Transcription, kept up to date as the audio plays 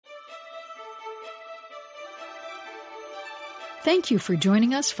Thank you for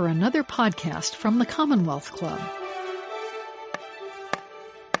joining us for another podcast from the Commonwealth Club.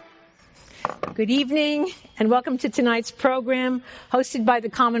 Good evening, and welcome to tonight's program hosted by the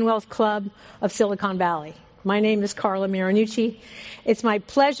Commonwealth Club of Silicon Valley. My name is Carla Marinucci. It's my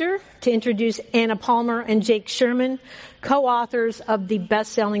pleasure to introduce Anna Palmer and Jake Sherman, co-authors of the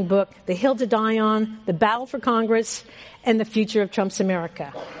best-selling book, The Hill to Die On, The Battle for Congress, and the Future of Trump's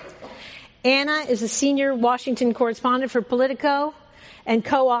America. Anna is a senior Washington correspondent for Politico and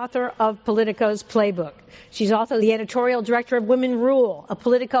co-author of Politico's Playbook. She's also the editorial director of Women Rule, a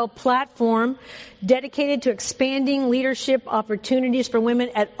Politico platform dedicated to expanding leadership opportunities for women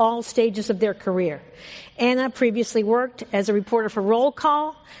at all stages of their career. Anna previously worked as a reporter for Roll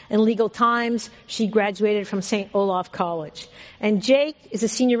Call and Legal Times. She graduated from St. Olaf College. And Jake is a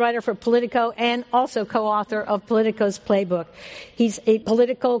senior writer for Politico and also co-author of Politico's Playbook. He's a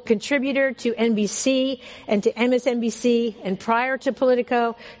political contributor to NBC and to MSNBC. And prior to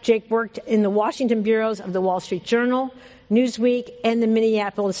Politico, Jake worked in the Washington bureaus of the Wall Street Journal, Newsweek, and the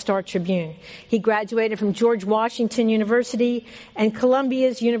Minneapolis Star-Tribune. He graduated from George Washington University and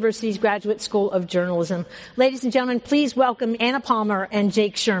Columbia University's Graduate School of Journalism. Ladies and gentlemen, please welcome Anna Palmer and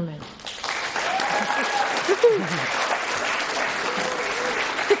Jake Sherman.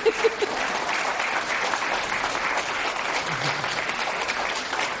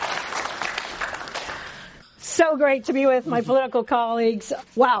 So great to be with my political colleagues.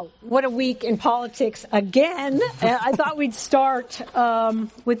 Wow, what a week in politics again. I thought we'd start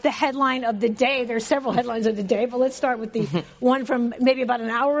with the headline of the day. There are several headlines of the day, but let's start with the one from maybe about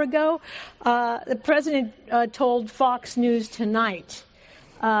an hour ago. The president told Fox News tonight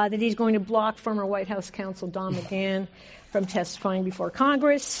that he's going to block former White House counsel Don McGahn from testifying before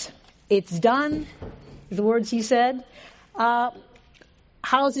Congress. It's done, the words he said. How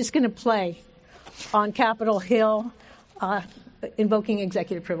is this going to play on Capitol Hill, invoking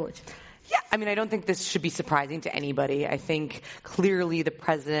executive privilege? Yeah, I mean, I don't think this should be surprising to anybody. I think clearly the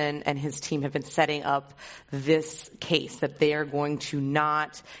president and his team have been setting up this case that they are going to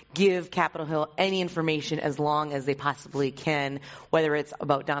not give Capitol Hill any information as long as they possibly can, whether it's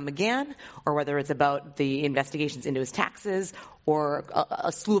about Don McGahn or whether it's about the investigations into his taxes or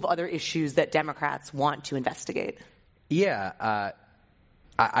a slew of other issues that Democrats want to investigate. Yeah,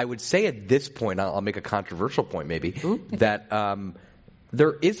 I would say at this point, I'll make a controversial point maybe, that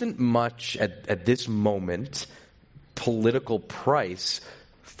there isn't much at this moment political price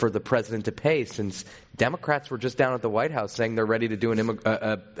for the president to pay, since Democrats were just down at the White House saying they're ready to do an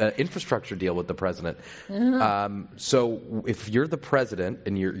infrastructure deal with the president. So if you're the president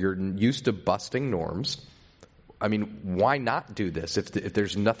and you're used to busting norms, I mean, why not do this if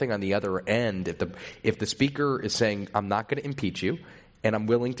there's nothing on the other end? If the speaker is saying, I'm not going to impeach you, and I'm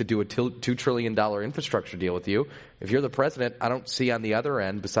willing to do a $2 trillion infrastructure deal with you, if you're the president, I don't see on the other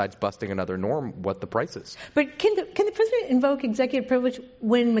end, besides busting another norm, what the price is. But can the president invoke executive privilege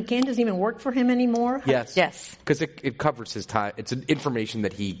when McGahn doesn't even work for him anymore? Yes. Because it covers his time. It's information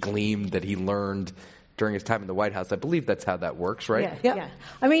that he gleaned, that he learned during his time in the White House. I believe that's how that works, right? Yeah.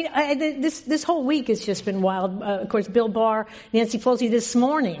 I mean, this whole week has just been wild. Of course, Bill Barr, Nancy Pelosi this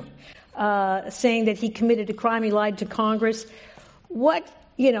morning saying that he committed a crime, he lied to Congress.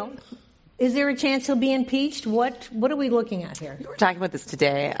 Is there a chance he'll be impeached? What are we looking at here? We're talking about this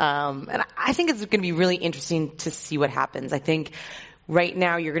today, and I think it's going to be really interesting to see what happens. I think right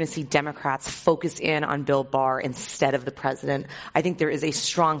now you're going to see Democrats focus in on Bill Barr instead of the president. I think there is a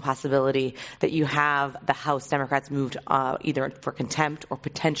strong possibility that you have the House Democrats moved either for contempt or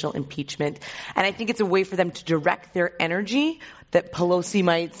potential impeachment, and I think it's a way for them to direct their energy that Pelosi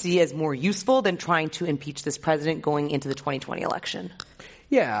might see as more useful than trying to impeach this president going into the 2020 election.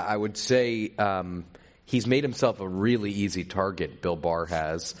 Yeah, I would say he's made himself a really easy target, Bill Barr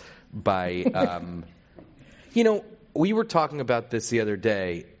has, by, we were talking about this the other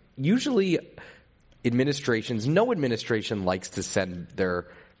day. Usually no administration likes to send their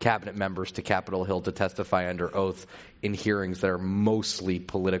cabinet members to Capitol Hill to testify under oath in hearings that are mostly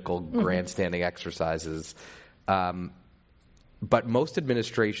political grandstanding exercises. But most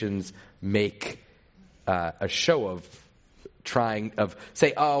administrations make a show of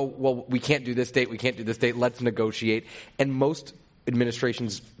say, oh, well, we can't do this date, let's negotiate. And most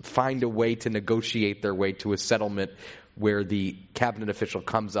administrations find a way to negotiate their way to a settlement where the cabinet official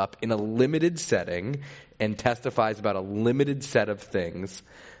comes up in a limited setting and testifies about a limited set of things.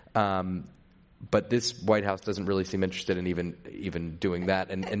 But this White House doesn't really seem interested in even doing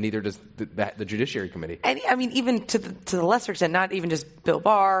that, and neither does the Judiciary Committee. And I mean, even to the lesser extent, not even just Bill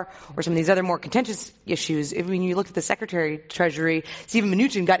Barr or some of these other more contentious issues. When you look at the Secretary of Treasury, Stephen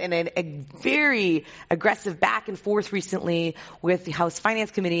Mnuchin got in a very aggressive back and forth recently with the House Finance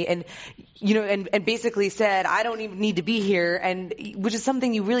Committee, and and basically said, "I don't even need to be here," and which is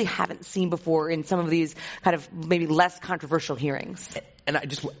something you really haven't seen before in some of these kind of maybe less controversial hearings. And I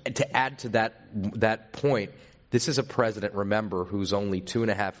just to add to that point, this is a president, remember, who's only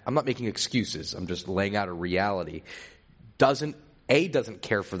 2.5. I'm not making excuses. I'm just laying out a reality. Doesn't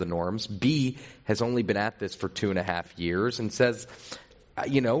care for the norms. B, has only been at this for 2.5 years and says,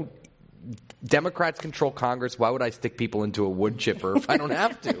 Democrats control Congress. Why would I stick people into a wood chipper if I don't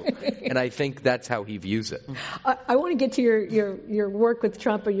have to? And I think that's how he views it. I want to get to your work with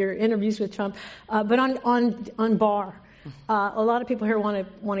Trump or your interviews with Trump, but on Barr. A lot of people here want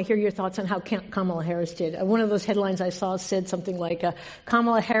to hear your thoughts on how Kamala Harris did. One of those headlines I saw said something like,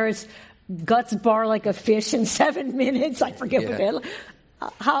 Kamala Harris guts Barr like a fish in 7 minutes. I forget what the headline.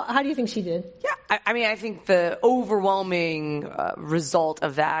 How do you think she did? Yeah, I mean, I think the overwhelming result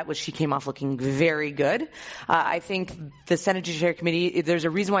of that was she came off looking very good. I think the Senate Judiciary Committee, there's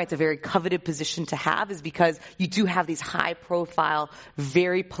a reason why it's a very coveted position to have, is because you do have these high-profile,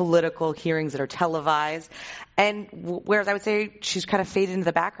 very political hearings that are televised. And whereas I would say she's kind of faded into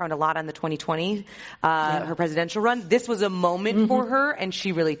the background a lot on the 2020, her presidential run, this was a moment for her, and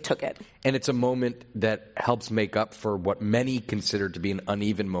she really took it. And it's a moment that helps make up for what many considered to be an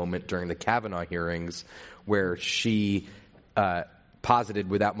uneven moment during the Kavanaugh hearings, where she posited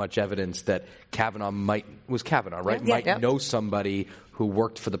without much evidence that Kavanaugh might know somebody who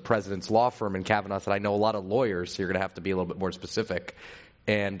worked for the president's law firm, and Kavanaugh said, I know a lot of lawyers, so you're going to have to be a little bit more specific.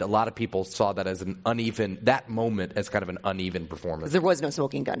 And a lot of people saw that as that moment as kind of an uneven performance. There was no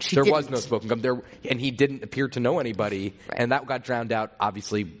smoking gun. There was no smoking gun. And he didn't appear to know anybody. Right. And that got drowned out.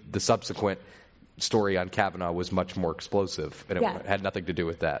 Obviously, the subsequent story on Kavanaugh was much more explosive, and it had nothing to do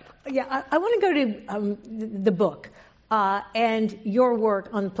with that. Yeah, I want to go to the book and your work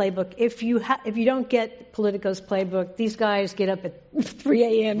on the playbook. If you don't get Politico's playbook, these guys get up at 3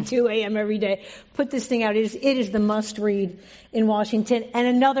 a.m., 2 a.m. every day, put this thing out. It is the must-read in Washington, and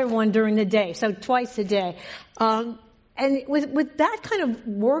another one during the day, so twice a day. And with that kind of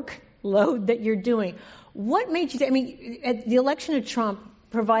workload that you're doing, what made you? At the election of Trump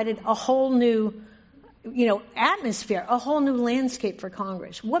provided a whole new, atmosphere, a whole new landscape for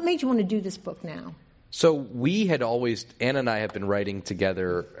Congress. What made you want to do this book now? So we had Anna and I have been writing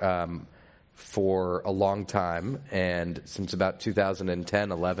together for a long time, and since about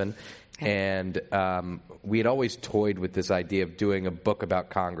 2010, 11. And we had always toyed with this idea of doing a book about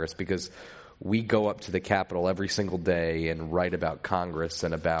Congress, because we go up to the Capitol every single day and write about Congress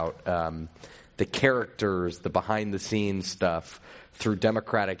and about the characters, the behind-the-scenes stuff through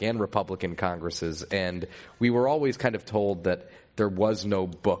Democratic and Republican Congresses. And we were always kind of told that there was no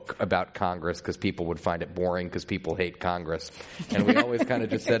book about Congress because people would find it boring because people hate Congress. And we always kind of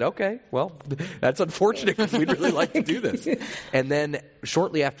just said, okay, well, that's unfortunate because we'd really like to do this. And then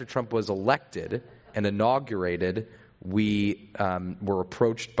shortly after Trump was elected and inaugurated, we were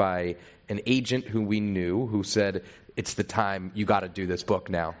approached by an agent who we knew who said, it's the time, you got to do this book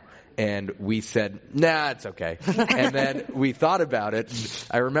now. And we said, nah, it's okay. And then we thought about it.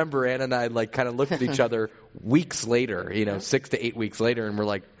 I remember Anna and I kind of looked at each other weeks later, 6 to 8 weeks later, and we're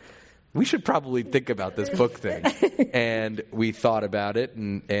like, we should probably think about this book thing. And we thought about it,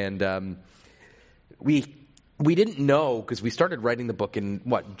 and we didn't know, because we started writing the book in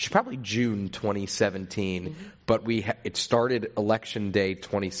probably June 2017, but it started Election Day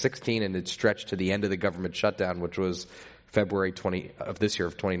 2016, and it stretched to the end of the government shutdown, which was February 20 of this year,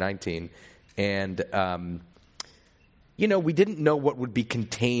 of 2019. And, we didn't know what would be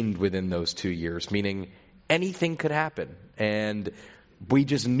contained within those 2 years, meaning anything could happen. And we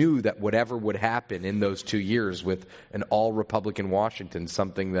just knew that whatever would happen in those 2 years with an all-Republican Washington,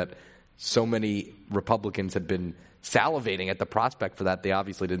 something that so many Republicans had been salivating at the prospect for that. They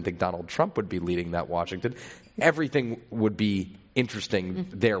obviously didn't think Donald Trump would be leading that Washington. Everything would be interesting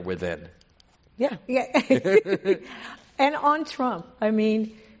there within. Yeah. And on Trump,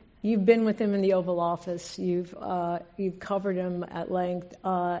 you've been with him in the Oval Office. You've covered him at length,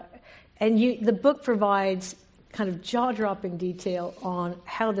 and the book provides kind of jaw-dropping detail on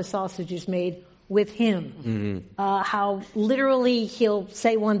how the sausage is made with him. How literally he'll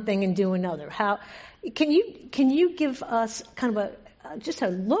say one thing and do another. How can you give us kind of just a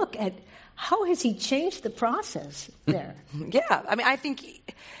look at how has he changed the process there? Yeah, I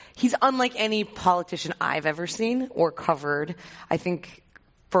think he's unlike any politician I've ever seen or covered. I think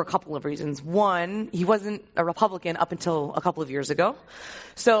for a couple of reasons. One, he wasn't a Republican up until a couple of years ago.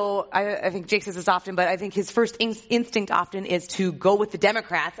 So I think Jake says this often, but I think his first instinct often is to go with the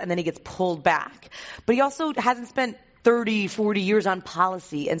Democrats, and then he gets pulled back. But he also hasn't spent 30, 40 years on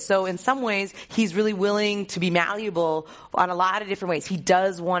policy. And so in some ways, he's really willing to be malleable on a lot of different ways. He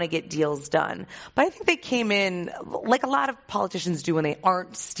does want to get deals done. But I think they came in, like a lot of politicians do when they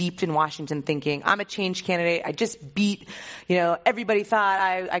aren't steeped in Washington, thinking, I'm a change candidate. I just beat, everybody thought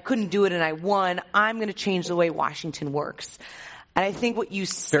I couldn't do it and I won. I'm going to change the way Washington works. And I think what you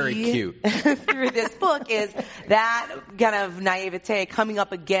see very cute through this book is that kind of naivete coming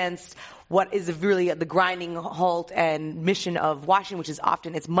up against what is really the grinding halt and mission of Washington, which is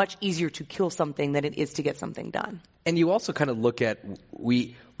often it's much easier to kill something than it is to get something done. And you also kind of look at,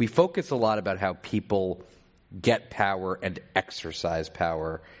 we focus a lot about how people get power and exercise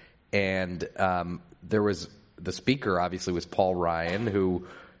power. And there was, the speaker obviously was Paul Ryan, who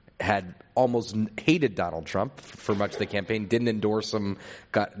had almost hated Donald Trump for much of the campaign, didn't endorse him,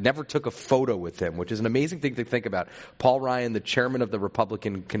 never took a photo with him, which is an amazing thing to think about. Paul Ryan, the chairman of the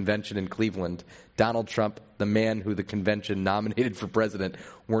Republican convention in Cleveland, Donald Trump, the man who the convention nominated for president,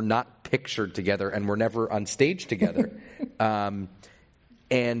 were not pictured together and were never on stage together.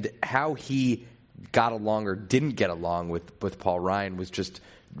 And how he got along or didn't get along with Paul Ryan was just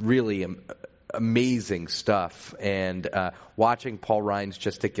really amazing stuff. And watching Paul Ryan's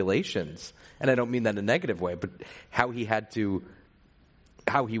gesticulations, and I don't mean that in a negative way, but how he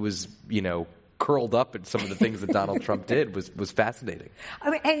was, curled up at some of the things that Donald Trump did was fascinating.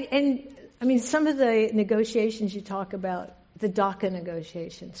 I mean, some of the negotiations you talk about, the DACA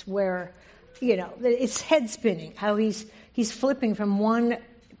negotiations, where, it's head spinning, how he's flipping from one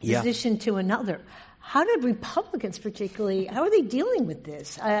position to another. How did Republicans particularly, how are they dealing with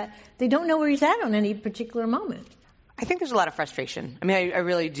this? They don't know where he's at on any particular moment. I think there's a lot of frustration. I mean, I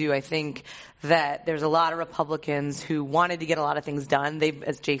really do. I think that there's a lot of Republicans who wanted to get a lot of things done. They've,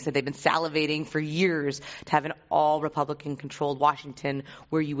 as Jake said, they've been salivating for years to have an all-Republican-controlled Washington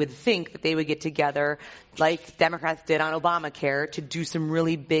where you would think that they would get together like Democrats did on Obamacare to do some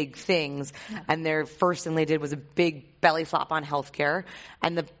really big things. And their first thing they did was a big belly flop on health care.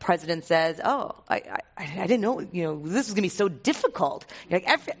 And the president says, I didn't know, this was going to be so difficult.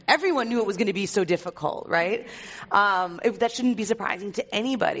 Everyone knew it was going to be so difficult, right? That shouldn't be surprising to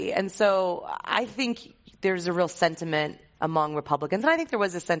anybody. And so I think there's a real sentiment among Republicans, and I think there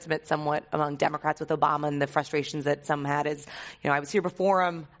was a sentiment somewhat among Democrats with Obama and the frustrations that some had is, I was here before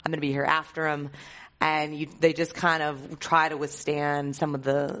him, I'm going to be here after him. And they just kind of try to withstand some of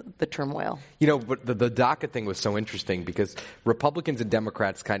the turmoil. But the DACA thing was so interesting because Republicans and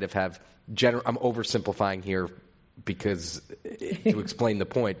Democrats kind of have I'm oversimplifying here because to explain the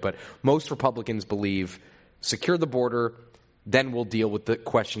point, but most Republicans believe secure the border, then we'll deal with the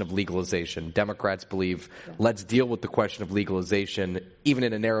question of legalization. Democrats believe let's deal with the question of legalization, even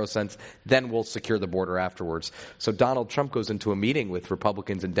in a narrow sense, then we'll secure the border afterwards. So Donald Trump goes into a meeting with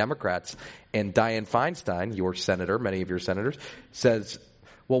Republicans and Democrats, and Dianne Feinstein, your senator, many of your senators, says,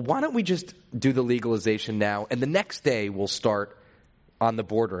 well, why don't we just do the legalization now, and the next day we'll start on the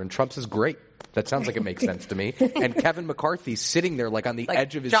border. And Trump says, great. That sounds like it makes sense to me. And Kevin McCarthy sitting there like on the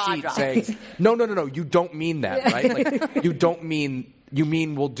edge of his seat saying, no, you don't mean that, right? You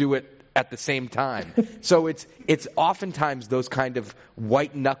mean we'll do it at the same time. So it's oftentimes those kind of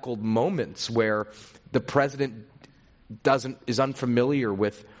white-knuckled moments where the president is unfamiliar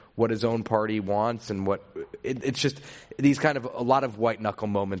with what his own party wants and it's just these kind of a lot of white knuckle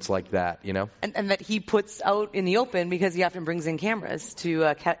moments like that, And that he puts out in the open because he often brings in cameras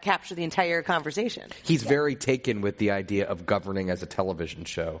to capture the entire conversation. He's very taken with the idea of governing as a television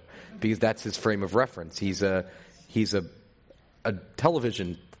show because that's his frame of reference. He's a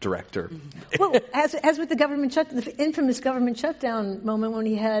television director. Well, as with the infamous government shutdown moment when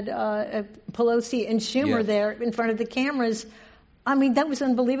he had Pelosi and Schumer there in front of the cameras. I mean, that was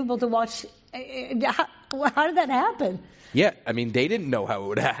unbelievable to watch. How did that happen? Yeah, I mean, they didn't know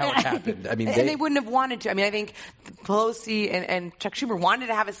how it happened. I mean, and they wouldn't have wanted to. I mean, I think Pelosi and Chuck Schumer wanted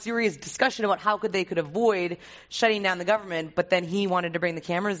to have a serious discussion about how they could avoid shutting down the government, but then he wanted to bring the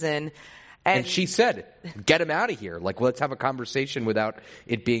cameras in. And she said, get him out of here. Like, let's have a conversation without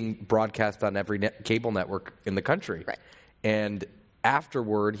it being broadcast on every cable network in the country. Right. And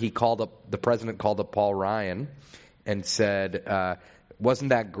afterward, the president called up Paul Ryan and said, wasn't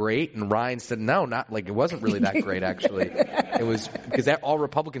that great? And Ryan said, no, not like it wasn't really that great, actually. It was because all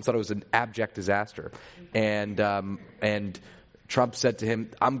Republicans thought it was an abject disaster. And Trump said to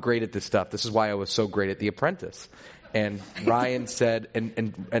him, I'm great at this stuff. This is why I was so great at The Apprentice. And Ryan said,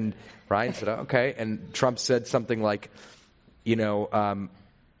 and Ryan said, okay. And Trump said something like,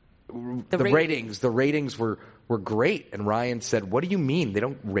 The ratings were great. And Ryan said, "What do you mean? They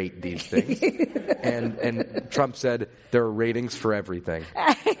don't rate these things." and Trump said, "There are ratings for everything."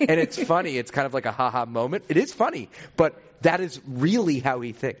 And it's funny. It's kind of like a ha-ha moment. It is funny, but that is really how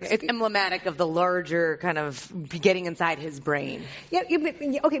he thinks. It's emblematic of the larger kind of getting inside his brain. Yeah,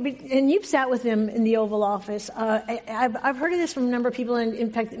 and you've sat with him in the Oval Office. I've heard of this from a number of people. And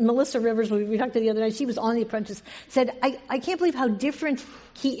in fact, Melissa Rivers, we talked to the other night, she was on The Apprentice, said, I can't believe how different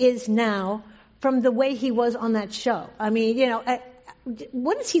he is now from the way he was on that show. I mean,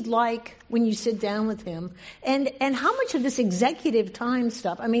 what is he like when you sit down with him? And how much of this executive time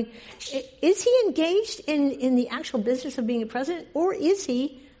stuff? I mean, is he engaged in the actual business of being a president, or is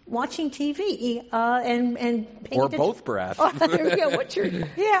he watching TV and paying or attention? both, perhaps? I would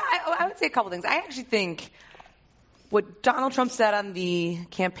say a couple things. I actually think what Donald Trump said on the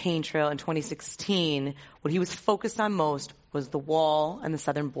campaign trail in 2016, what he was focused on most was the wall and the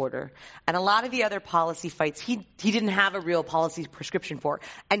southern border. And a lot of the other policy fights, he didn't have a real policy prescription for.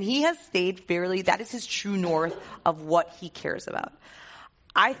 And he has stayed that is his true north of what he cares about.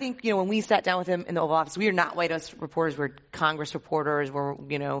 I think, when we sat down with him in the Oval Office, we are not White House reporters. We're Congress reporters.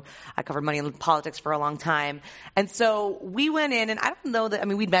 I covered money and politics for a long time. And so we went in, and I don't know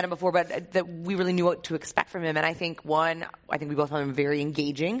we'd met him before, but that we really knew what to expect from him. And I think we both found him very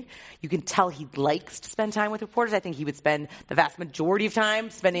engaging. You can tell he likes to spend time with reporters. I think he would spend the vast majority of time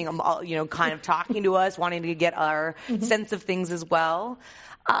spending, kind of talking to us, wanting to get our sense of things as well.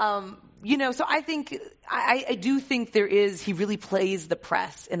 So I think, I do think he really plays the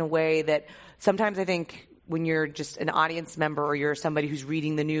press in a way that sometimes I think when you're just an audience member or you're somebody who's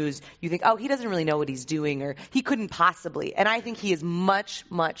reading the news, you think, oh, he doesn't really know what he's doing, or he couldn't possibly. And I think he is much,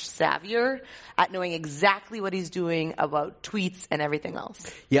 much savvier at knowing exactly what he's doing about tweets and everything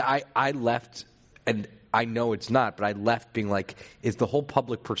else. Yeah, I left, and I know it's not, but I left being like, is the whole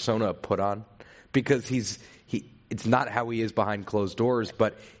public persona put on? Because it's not how he is behind closed doors,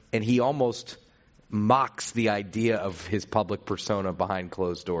 and he almost mocks the idea of his public persona behind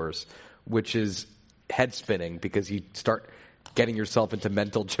closed doors, which is head spinning, because you start getting yourself into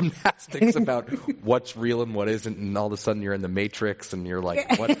mental gymnastics about what's real and what isn't, and all of a sudden you're in the Matrix and you're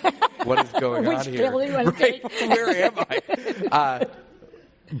like, what is going on here? Right? Where am I?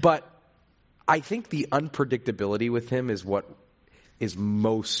 But I think the unpredictability with him is what is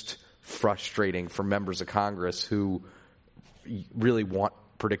most frustrating for members of Congress who really want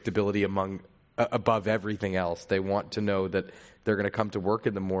predictability above everything else. They want to know that they're going to come to work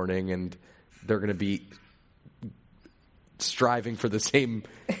in the morning and they're going to be striving for the same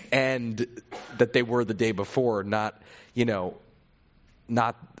end that they were the day before. They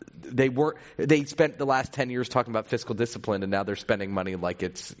spent the last 10 years talking about fiscal discipline, and now they're spending money like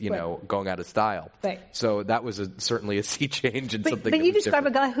it's, going out of style. Right. So that was certainly a sea change and something. But you describe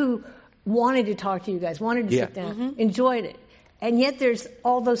a guy who wanted to talk to you guys, wanted to sit down, enjoyed it. And yet there's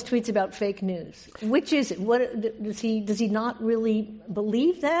all those tweets about fake news. Which is it? What does he not really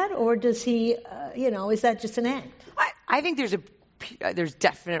believe that, or does he? Is that just an act? I think there's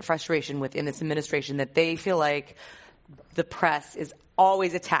definite frustration within this administration that they feel like the press is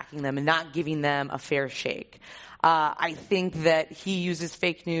always attacking them and not giving them a fair shake. I think that he uses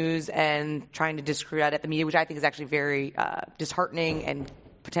fake news and trying to discredit the media, which I think is actually very disheartening and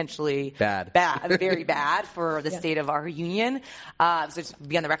potentially bad, very bad for the state of our union. So just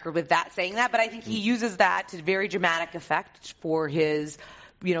be on the record with saying that. But I think he uses that to very dramatic effect for his,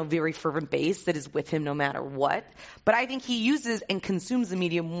 very fervent base that is with him no matter what. But I think he uses and consumes the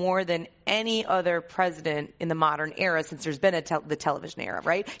media more than any other president in the modern era since there's been the television era,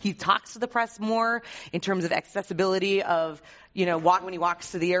 right? He talks to the press more in terms of accessibility of, when he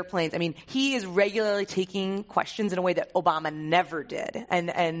walks to the airplanes. I mean, he is regularly taking questions in a way that Obama never did.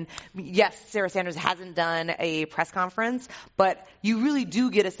 And yes, Sarah Sanders hasn't done a press conference, but you really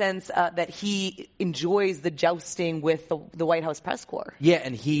do get a sense that he enjoys the jousting with the White House press corps. Yeah,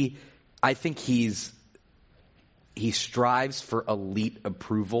 and I think he strives for elite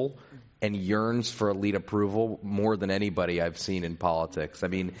approval and yearns for elite approval more than anybody I've seen in politics. I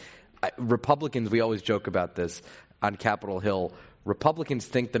mean, Republicans, we always joke about this on Capitol Hill. Republicans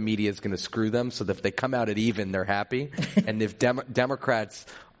think the media is going to screw them, so that if they come out at even, they're happy. And if Democrats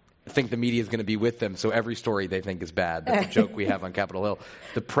think the media is going to be with them, so every story they think is bad. That's a joke we have on Capitol Hill.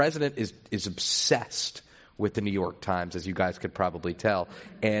 The president is obsessed with the New York Times, as you guys could probably tell,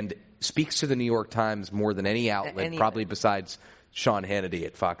 and speaks to the New York Times more than any outlet, probably besides Sean Hannity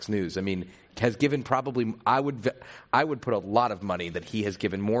at Fox News. I mean, has given probably, I would put a lot of money that he has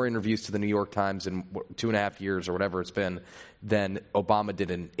given more interviews to the New York Times in 2.5 years or whatever it's been than Obama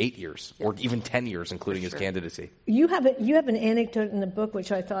did in 8 years or even 10 years, including his candidacy. You have an anecdote in the book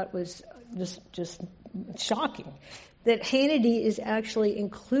which I thought was just shocking, that Hannity is actually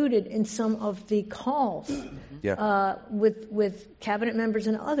included in some of the calls with cabinet members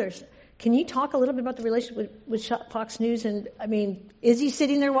and others. Can you talk a little bit about the relationship with Fox News? And I mean, is he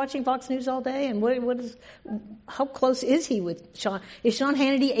sitting there watching Fox News all day? And how close is he with Sean? Is Sean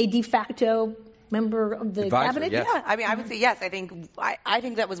Hannity a de facto member of the advisor, cabinet? Yes. Yeah, I mean, I would say yes. I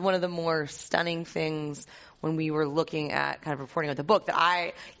think that was one of the more stunning things when we were looking at kind of reporting on the book,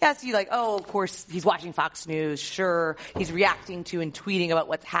 that you like, oh, of course, he's watching Fox News. Sure, he's reacting to and tweeting about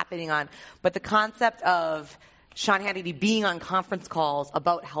what's happening on. But the concept of Sean Hannity being on conference calls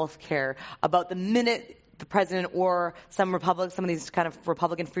about health care, about the minute the president or some of these kind of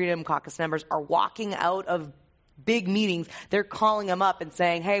Republican Freedom Caucus members are walking out of big meetings, they're calling him up and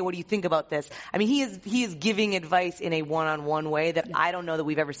saying, hey, what do you think about this? I mean, he is giving advice in a one-on-one way that I don't know that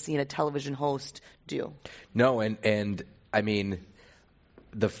we've ever seen a television host do. No, and I mean,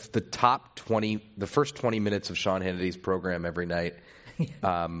 the first 20 minutes of Sean Hannity's program every night,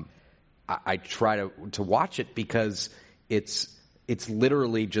 I try to watch it because it's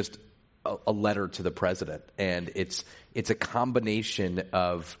literally just a letter to the president, and it's a combination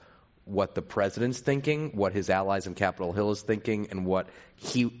of what the president's thinking, what his allies in Capitol Hill is thinking, and what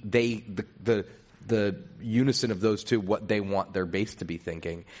the unison of those two, what they want their base to be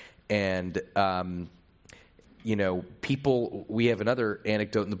thinking. And we have another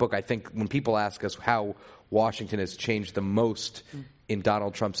anecdote in the book. I think when people ask us how Washington has changed the most in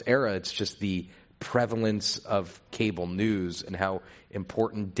Donald Trump's era, it's just the prevalence of cable news and how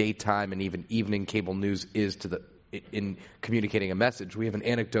important daytime and even evening cable news is in communicating a message. We have an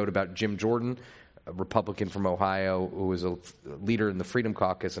anecdote about Jim Jordan, a Republican from Ohio who was a leader in the Freedom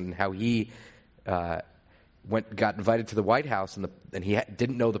Caucus, and how he got invited to the White House, and he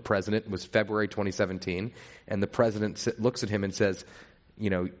didn't know the president. It was February 2017, and the president looks at him and says,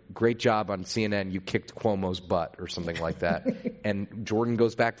 great job on CNN, you kicked Cuomo's butt, or something like that. And Jordan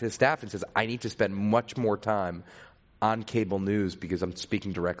goes back to his staff and says, I need to spend much more time on cable news because I'm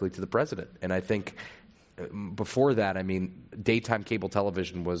speaking directly to the president. And I think before that, I mean, daytime cable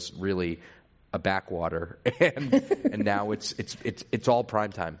television was really a backwater, and now it's all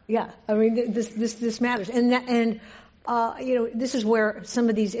prime time. Yeah, I mean, this matters, and this is where some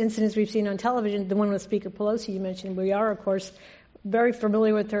of these incidents we've seen on television, the one with Speaker Pelosi you mentioned, we are, of course, very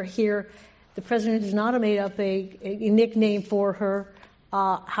familiar with her here. The president has not made up a nickname for her.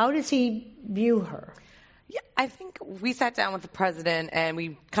 How does he view her? Yeah, I think we sat down with the president and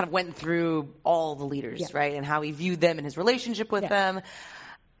we kind of went through all the leaders, right, and how he viewed them and his relationship with them.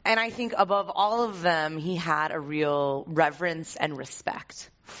 And I think above all of them, he had a real reverence and respect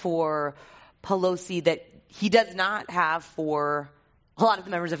for Pelosi that he does not have for a lot of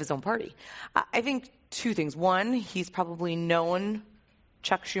the members of his own party. I think two things. One, he's probably known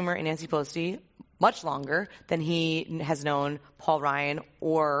Chuck Schumer and Nancy Pelosi much longer than he has known Paul Ryan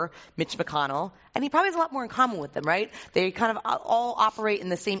or Mitch McConnell. And he probably has a lot more in common with them, right? They kind of all operate in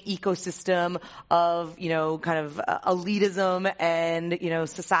the same ecosystem of, kind of elitism and,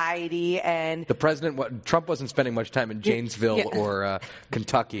 society. And the president, Trump wasn't spending much time in Janesville or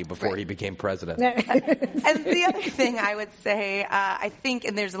Kentucky before he became president. And the other thing I would say, I think,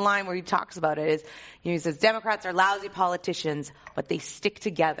 and there's a line where he talks about it, is, he says, Democrats are lousy politicians, but they stick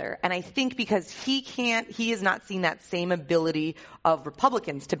together. And I think because he has not seen that same ability of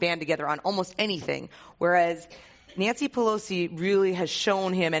Republicans to band together on almost anything, whereas Nancy Pelosi really has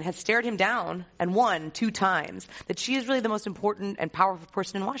shown him and has stared him down and won 2 times that she is really the most important and powerful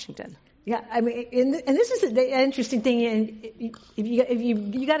person in Washington. Yeah, I mean, and this is the interesting thing, and if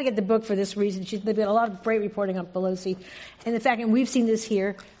you got to get the book for this reason. There's been a lot of great reporting on Pelosi, and the fact, and we've seen this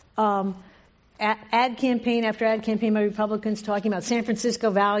here, ad campaign after ad campaign by Republicans talking about San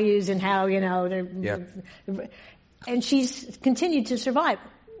Francisco values and how, and she's continued to survive.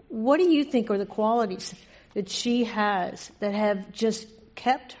 What do you think are the qualities that she has that have just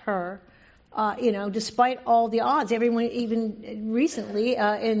kept her, despite all the odds? Everyone, even recently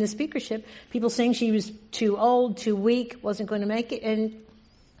in the speakership, people saying she was too old, too weak, wasn't going to make it, and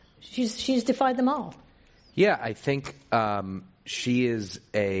she's defied them all. Yeah, I think she is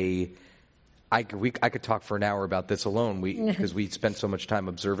I could talk for an hour about this alone because we spent so much time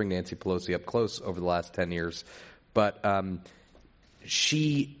observing Nancy Pelosi up close over the last 10 years. But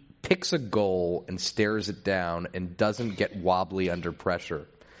she picks a goal and stares it down and doesn't get wobbly under pressure.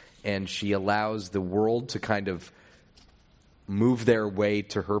 And she allows the world to kind of move their way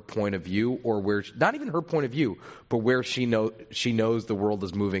to her point of view, or where not even her point of view, but where she knows the world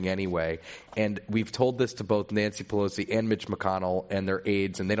is moving anyway. And we've told this to both Nancy Pelosi and Mitch McConnell and their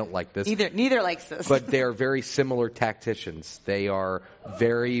aides, and they don't like this. Neither likes this. But they are very similar tacticians. They are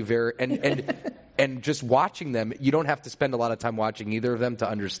very, very and just watching them, you don't have to spend a lot of time watching either of them to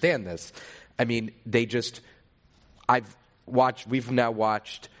understand this. I mean, we've now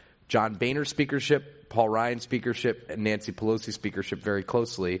watched John Boehner's speakership, Paul Ryan's speakership, and Nancy Pelosi's speakership very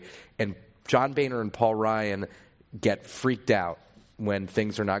closely. And John Boehner and Paul Ryan get freaked out when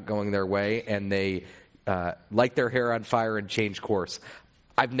things are not going their way, and they light their hair on fire and change course.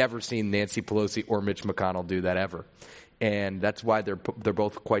 I've never seen Nancy Pelosi or Mitch McConnell do that ever. And that's why they're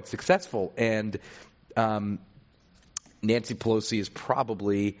both quite successful. And Nancy Pelosi is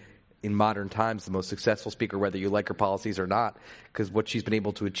probably, in modern times, the most successful speaker, whether you like her policies or not, because what she's been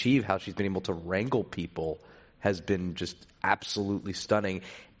able to achieve, how she's been able to wrangle people, has been just absolutely stunning.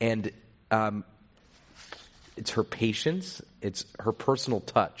 And it's her patience, it's her personal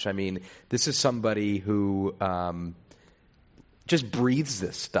touch. I mean, this is somebody who just breathes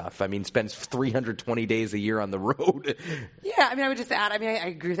this stuff. I mean, spends 320 days a year on the road. Yeah, I mean, I would just add, I mean, I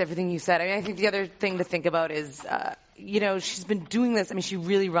agree with everything you said. I mean, I think the other thing to think about is, she's been doing this. I mean, she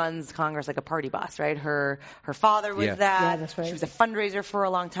really runs Congress like a party boss, right? Her father was that. Yeah, that's right. She was a fundraiser for a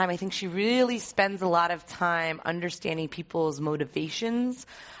long time. I think she really spends a lot of time understanding people's motivations.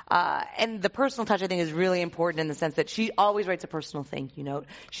 And the personal touch, I think, is really important in the sense that she always writes a personal thank you note.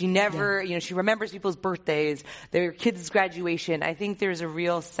 She never, she remembers people's birthdays, their kids' graduation. I think there's a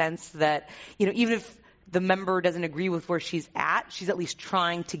real sense that, even if the member doesn't agree with where she's at least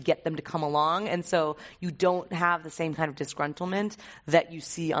trying to get them to come along. And so you don't have the same kind of disgruntlement that you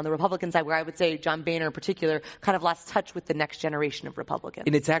see on the Republican side, where I would say John Boehner in particular kind of lost touch with the next generation of Republicans.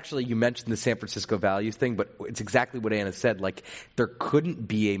 And it's actually, you mentioned the San Francisco values thing, but it's exactly what Anna said. Like, there couldn't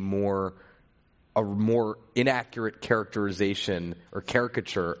be a more inaccurate characterization or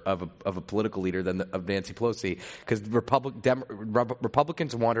caricature of a political leader than of Nancy Pelosi, because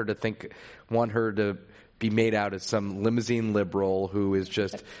Republicans want her to be made out as some limousine liberal who is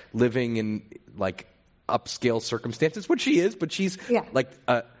just living in like upscale circumstances, which she is, but she's like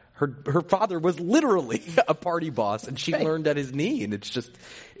her father was literally a party boss, and she learned at his knee, and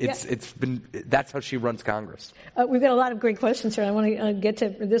it's been that's how she runs Congress. We've got a lot of great questions here. I want to get to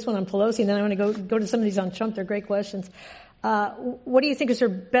this one on Pelosi, and then I want to go to some of these on Trump. They're great questions. What do you think is her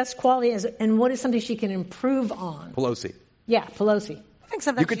best quality, and what is something she can improve on? Pelosi. Yeah, Pelosi. I think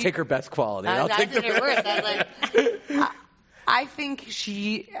sometimes you could take her best quality. I'll take it worse. I think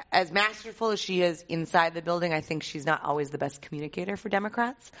she, as masterful as she is inside the building, I think she's not always the best communicator for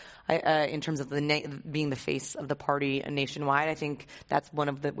Democrats in terms of being the face of the party nationwide. I think that's one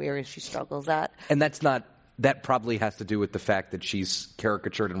of the areas she struggles at. And that probably has to do with the fact that she's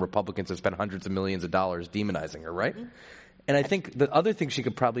caricatured and Republicans have spent hundreds of millions of dollars demonizing her, right? Mm-hmm. And I think the other thing she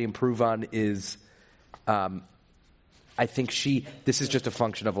could probably improve on is I think this is just a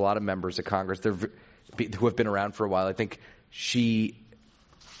function of a lot of members of Congress who have been around for a while. I think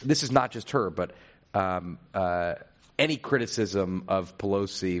this is not just her, but any criticism of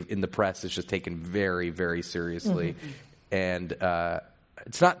Pelosi in the press is just taken very, very seriously. Mm-hmm. And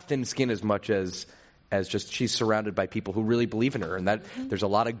it's not thin skin as much as just she's surrounded by people who really believe in her. And that there's a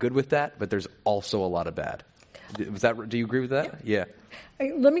lot of good with that, but there's also a lot of bad. Do you agree with that? Yeah.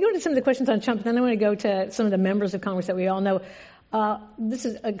 Let me go to some of the questions on Trump, then I want to go to some of the members of Congress that we all know. This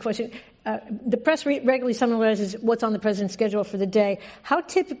is a question. The press regularly summarizes what's on the president's schedule for the day. How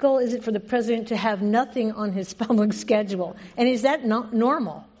typical is it for the president to have nothing on his public schedule? And is that not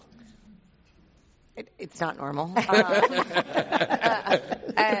normal? It's not normal. I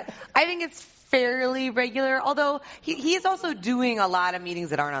think it's fairly regular, although he is also doing a lot of meetings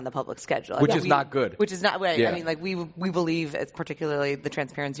that aren't on the public schedule. Which is not good. Which is not, yeah. I mean, like we believe it's particularly the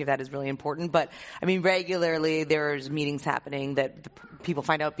transparency of that is really important, but I mean, regularly there's meetings happening that people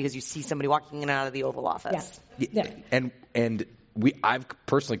find out because you see somebody walking in and out of the Oval Office. Yeah. And I've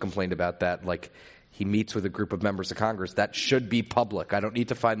personally complained about that, like, he meets with a group of members of Congress. That should be public. I don't need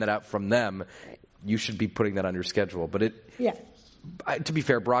to find that out from them. You should be putting that on your schedule. But to be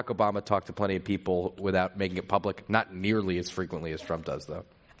fair, Barack Obama talked to plenty of people without making it public, not nearly as frequently as Trump does, though.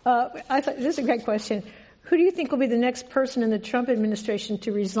 I thought this is a great question. Who do you think will be the next person in the Trump administration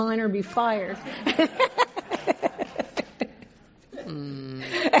to resign or be fired?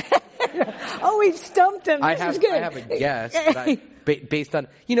 Oh, we've stumped him. I have a guess. Based on,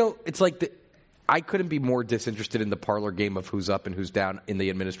 it's like I couldn't be more disinterested in the parlor game of who's up and who's down in the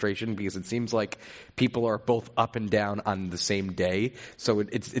administration, because it seems like people are both up and down on the same day. So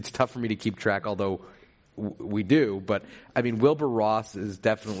it's tough for me to keep track, although we do. But, I mean, Wilbur Ross has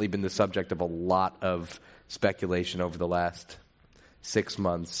definitely been the subject of a lot of speculation over the last 6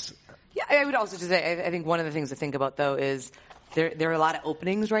 months. Yeah, I would also just say, I think one of the things to think about, though, is there are a lot of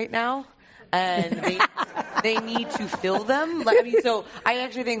openings right now, and they need to fill them. So I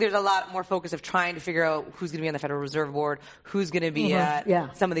actually think there's a lot more focus of trying to figure out who's going to be on the Federal Reserve Board, who's going to be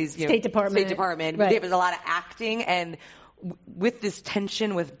at some of these, State Department. Right. There's a lot of acting, and with this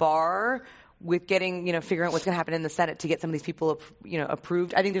tension with Barr, with getting, figuring out what's going to happen in the Senate to get some of these people,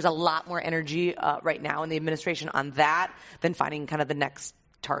 approved. I think there's a lot more energy right now in the administration on that than finding kind of the next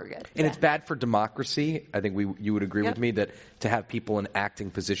target. And it's bad for democracy. I think you would agree with me that to have people in acting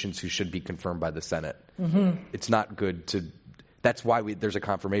positions who should be confirmed by the Senate. Mm-hmm. It's not good to. That's why there's a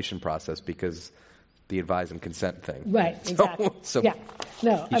confirmation process, because the advise and consent thing. Right. Exactly. So yeah.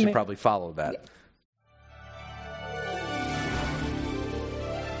 No. You should probably follow that. Yeah.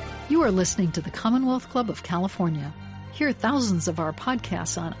 You are listening to the Commonwealth Club of California. Hear thousands of our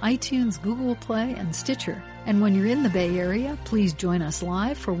podcasts on iTunes, Google Play, and Stitcher. And when you're in the Bay Area, please join us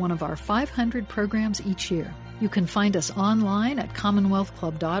live for one of our 500 programs each year. You can find us online at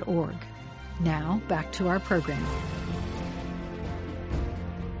commonwealthclub.org. Now, back to our program.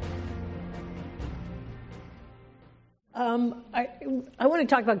 I want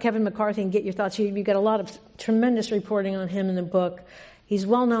to talk about Kevin McCarthy and get your thoughts. You got a lot of tremendous reporting on him in the book. He's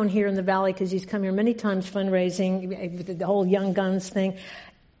well known here in the Valley because he's come here many times fundraising, the whole Young Guns thing.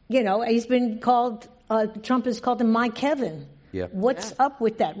 He's been called, Trump has called him My Kevin. Yeah. What's up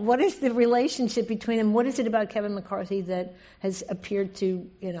with that? What is the relationship between them? What is it about Kevin McCarthy that has appeared to,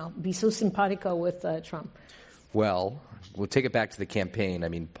 be so simpatico with Trump? Well, we'll take it back to the campaign. I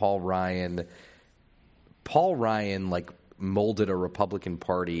mean, Paul Ryan molded a Republican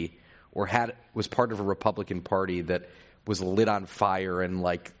Party or was part of a Republican Party that was lit on fire and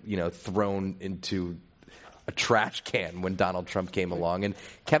thrown into a trash can when Donald Trump came along. And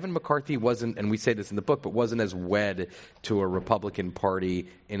Kevin McCarthy wasn't, and we say this in the book, but wasn't as wed to a Republican Party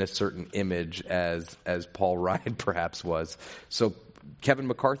in a certain image as Paul Ryan perhaps was. So Kevin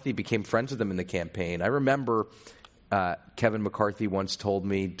McCarthy became friends with him in the campaign. I remember Kevin McCarthy once told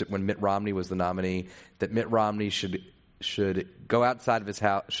me when Mitt Romney was the nominee that Mitt Romney should go outside of his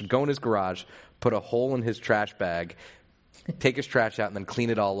house, should go in his garage, put a hole in his trash bag, take his trash out, and then clean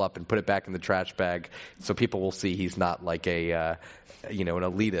it all up and put it back in the trash bag so people will see he's not like an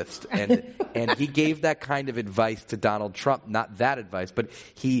elitist. And he gave that kind of advice to Donald Trump. Not that advice, but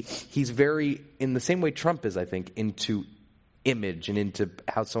he's very, in the same way Trump is, I think, into image and into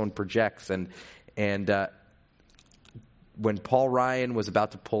how someone projects. And when Paul Ryan was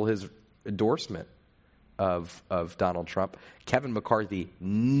about to pull his endorsement of Donald Trump, Kevin McCarthy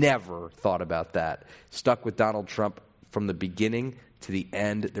never thought about that. Stuck with Donald Trump from the beginning to the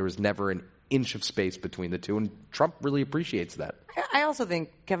end. There was never an inch of space between the two, and Trump really appreciates that. I also think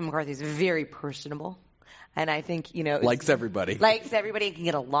Kevin McCarthy is very personable. And I think, likes everybody. Likes everybody, can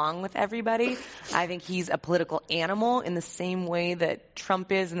get along with everybody. I think he's a political animal in the same way that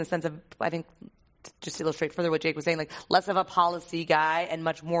Trump is, in the sense of, I think, just to illustrate further what Jake was saying, less of a policy guy and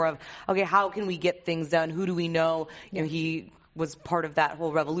much more of, okay, how can we get things done? Who do we know? He was part of that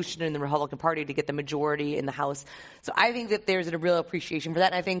whole revolution in the Republican Party to get the majority in the House. So I think that there's a real appreciation for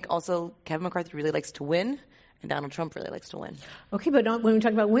that. And I think also Kevin McCarthy really likes to win, and Donald Trump really likes to win. Okay, but when we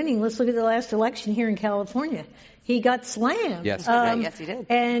talk about winning, let's look at the last election here in California. He got slammed. Yes, yes, he did.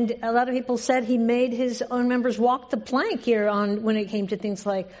 And a lot of people said he made his own members walk the plank here when it came to things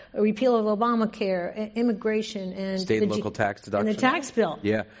like a repeal of Obamacare, immigration, and state and local tax deduction, and the tax bill.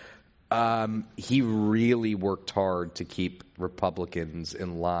 Yeah. He really worked hard to keep Republicans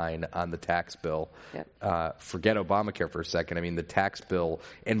in line on the tax bill. Yep. Forget Obamacare for a second. I mean, the tax bill,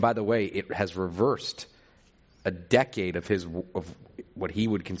 and by the way, it has reversed a decade of what he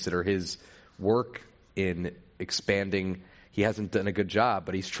would consider his work in expanding. He hasn't done a good job,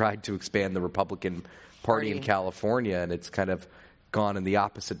 but he's tried to expand the Republican Party in California, and it's kind of gone in the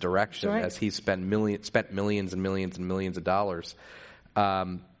opposite direction as he's spent millions and millions and millions of dollars.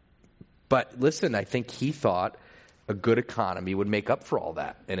 But listen, I think he thought a good economy would make up for all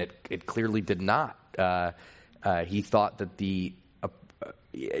that, and it clearly did not. He thought that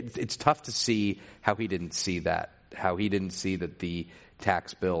it's tough to see how he didn't see that, that the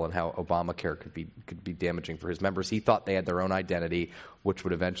tax bill and how Obamacare could be damaging for his members. He thought they had their own identity, which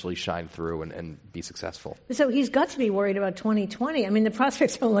would eventually shine through and be successful. So he's got to be worried about 2020. I mean, the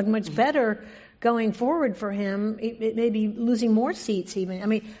prospects don't look much better going forward for him. It may be losing more seats even. I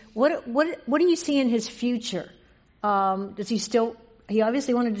mean, what do you see in his future? Does he still? He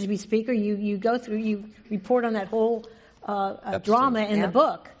obviously wanted to be speaker. You go through, you report on that whole drama in the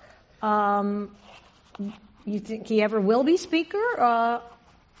book. You think he ever will be Speaker?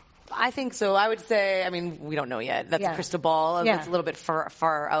 I think so. I would say, we don't know yet. That's a crystal ball. Yeah. It's a little bit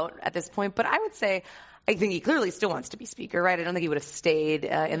far out at this point. But I would say, I think he clearly still wants to be Speaker, right? I don't think he would have stayed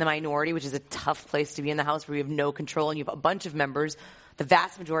in the minority, which is a tough place to be in the House where you have no control and you have a bunch of members, the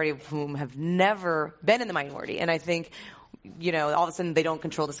vast majority of whom have never been in the minority. And I think, all of a sudden they don't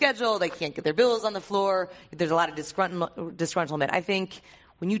control the schedule. They can't get their bills on the floor. There's a lot of disgruntlement. I think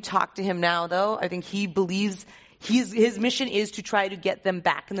when you talk to him now, though, I think he believes his mission is to try to get them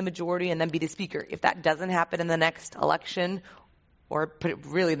back in the majority and then be the Speaker. If that doesn't happen in the next election, or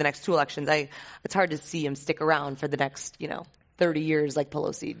really the next two elections, it's hard to see him stick around for the next, 30 years like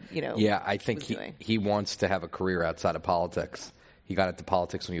Pelosi, Yeah, I think he wants to have a career outside of politics. He got into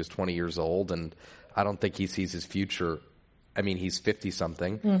politics when he was 20 years old, and I don't think he sees his future. He's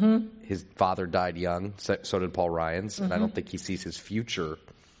 50-something. Mm-hmm. His father died young, so did Paul Ryan's, and I don't think he sees his future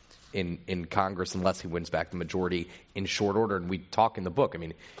in Congress unless he wins back the majority in short order. And we talk in the book.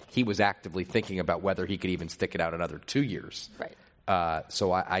 He was actively thinking about whether he could even stick it out another 2 years. Right.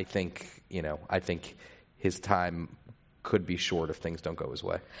 So I think, I think his time could be short if things don't go his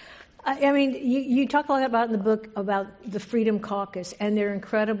way. You talk a lot about in the book about the Freedom Caucus and their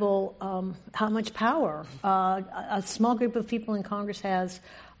incredible, how much power a small group of people in Congress has,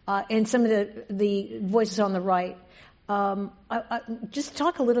 and some of the voices on the right. Just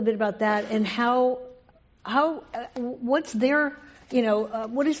talk a little bit about that and what's their,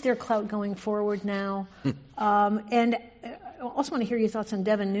 what is their clout going forward now? And I also want to hear your thoughts on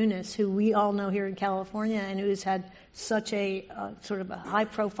Devin Nunes, who we all know here in California and who has had such a sort of a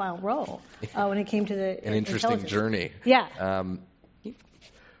high-profile role when it came to an interesting journey. Yeah.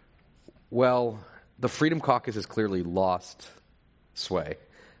 Well, the Freedom Caucus has clearly lost sway.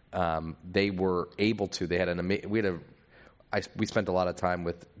 They were able to. They had we spent a lot of time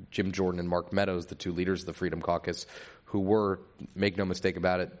with Jim Jordan and Mark Meadows, the two leaders of the Freedom Caucus, who were, make no mistake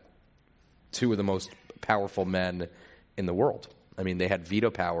about it, two of the most powerful men in the world. They had veto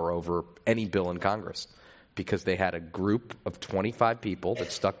power over any bill in Congress because they had a group of 25 people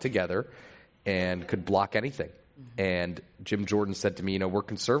that stuck together and could block anything. And Jim Jordan said to me, we're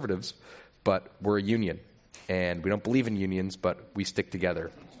conservatives, but we're a union. And we don't believe in unions, but we stick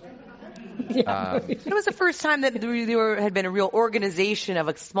together. It was the first time that there had been a real organization of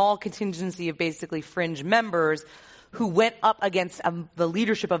a small contingency of basically fringe members who went up against the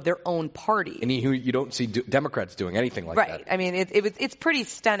leadership of their own party. And you don't see Democrats doing anything like that. Right. It's pretty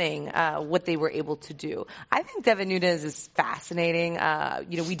stunning what they were able to do. I think Devin Nunes is fascinating.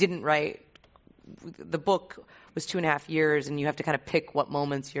 We didn't write the book. Was 2.5 years, and you have to kind of pick what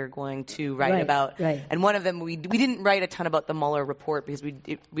moments you're going to write about. Right. And one of them, we didn't write a ton about the Mueller report because we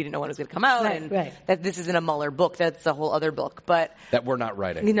didn't know when it was going to come out, that this isn't a Mueller book. That's a whole other book. But that we're not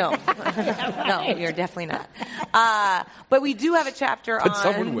writing. No, no, you're definitely not. But we do have a chapter on. But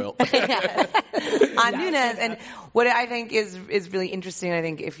someone will. On Nunes, and what I think is really interesting. I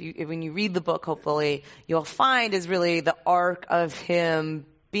think when you read the book, hopefully you'll find is really the arc of him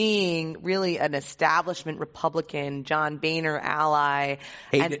being really an establishment Republican, John Boehner ally.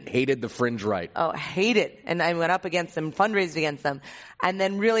 Hated the fringe right. Oh, hated. And I went up against them, fundraised against them. And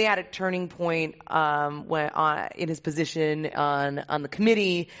then really at a turning point in his position on the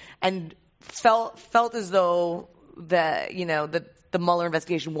committee and felt as though the Mueller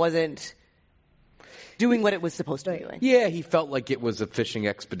investigation wasn't doing what it was supposed to be doing. Yeah, he felt like it was a fishing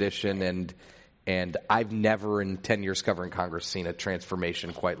expedition, and I've never in 10 years covering Congress seen a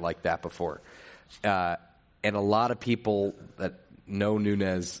transformation quite like that before. And a lot of people that know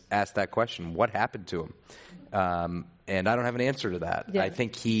Nunes ask that question, what happened to him? And I don't have an answer to that. Yeah. I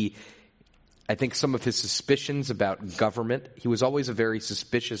think some of his suspicions about government, he was always a very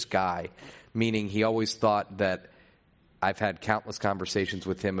suspicious guy, meaning he always thought that I've had countless conversations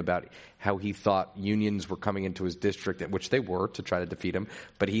with him about how he thought unions were coming into his district, which they were, to try to defeat him.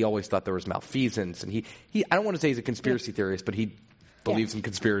 But he always thought there was malfeasance. And he I don't want to say he's a conspiracy theorist, but he believes in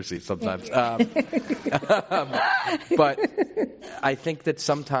conspiracies sometimes. But I think that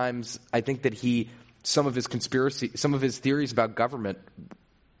sometimes, some of his theories about government,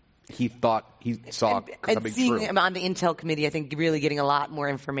 he thought he saw coming seeing true. him on the Intel committee, I think really getting a lot more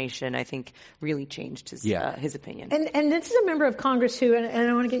information, I think really changed his opinion. And this is a member of Congress who, and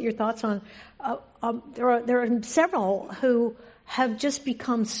I want to get your thoughts on, there are several who have just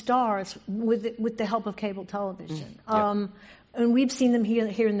become stars with the help of cable television. And we've seen them here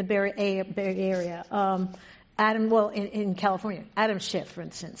in the Bay Area. In California, Adam Schiff, for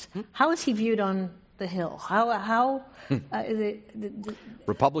instance. How is he viewed on the Hill? How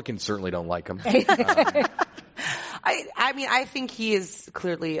Republicans certainly don't like him. I think he is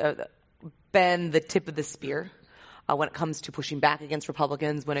clearly been the tip of the spear when it comes to pushing back against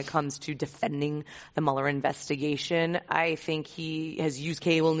Republicans, when it comes to defending the Mueller investigation. I think he has used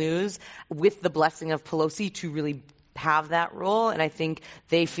cable news with the blessing of Pelosi to really have that role, and I think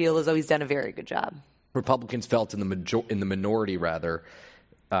they feel as though he's done a very good job. Republicans felt in the minority, rather,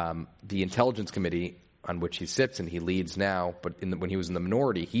 the Intelligence Committee on which he sits and he leads now, but when he was in the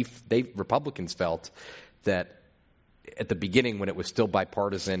minority, Republicans felt that at the beginning, when it was still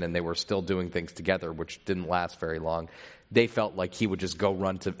bipartisan and they were still doing things together, which didn't last very long, they felt like he would just go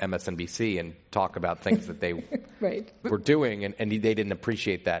run to MSNBC and talk about things that they were doing, and they didn't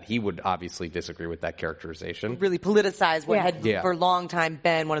appreciate that. He would obviously disagree with that characterization. Really politicize what had for a long time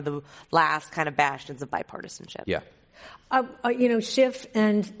been one of the last kind of bastions of bipartisanship. Yeah. Schiff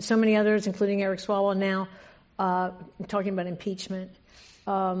and so many others, including Eric Swalwell now, talking about impeachment.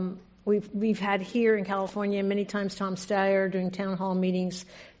 We've had here in California many times Tom Steyer doing town hall meetings,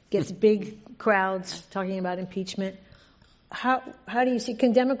 gets big crowds talking about impeachment. How do you see,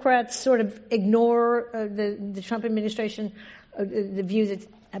 can Democrats sort of ignore the Trump administration, the view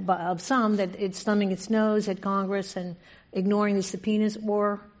that of some that it's thumbing its nose at Congress and ignoring the subpoenas,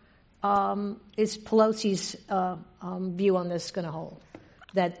 or is Pelosi's view on this going to hold?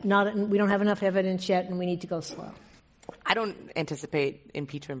 That we don't have enough evidence yet and we need to go slow? I don't anticipate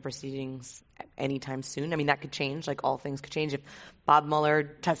impeachment proceedings anytime soon. I mean, that could change, like all things could change. If Bob Mueller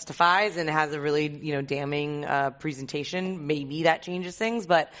testifies and has a really, damning presentation, maybe that changes things.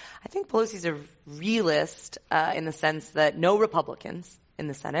 But I think Pelosi's a realist in the sense that no Republicans in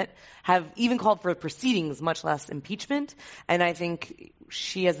the Senate have even called for proceedings, much less impeachment. And I think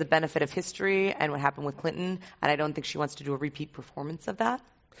she has the benefit of history and what happened with Clinton, and I don't think she wants to do a repeat performance of that.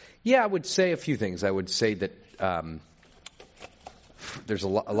 Yeah, I would say a few things. I would say that there's a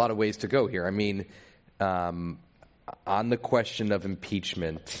lot of ways to go here. I mean, on the question of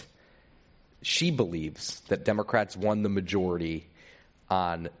impeachment, she believes that Democrats won the majority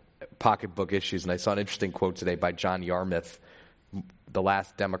on pocketbook issues. And I saw an interesting quote today by John Yarmuth, the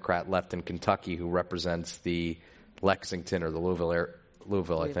last Democrat left in Kentucky who represents the Lexington or the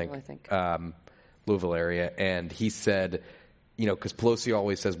Louisville, I think. Louisville area. And he said, because Pelosi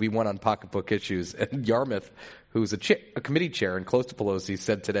always says we won on pocketbook issues. And Yarmuth, who's a committee chair and close to Pelosi,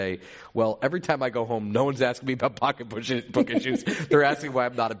 said today, well, every time I go home, no one's asking me about pocketbook issues. They're asking why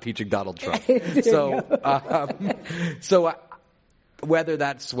I'm not impeaching Donald Trump. So whether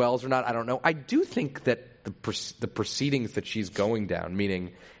that swells or not, I don't know. I do think that the proceedings that she's going down,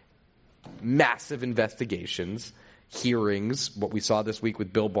 meaning massive investigations, hearings, what we saw this week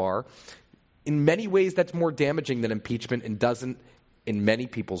with Bill Barr, in many ways that's more damaging than impeachment and doesn't, in many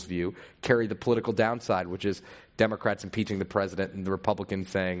people's view, carry the political downside, which is Democrats impeaching the president and the Republicans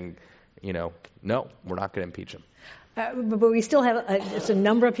saying, no, we're not going to impeach him. But we still have a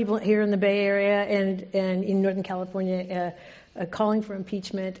number of people here in the Bay Area and in Northern California calling for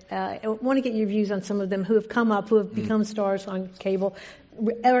impeachment. I want to get your views on some of them who have come up, who have become stars on cable.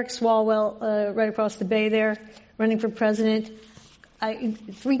 Eric Swalwell, right across the Bay there, running for president.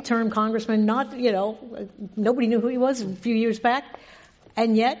 Three-term congressman, nobody knew who he was a few years back.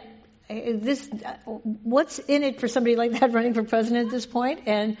 And yet, what's in it for somebody like that running for president at this point?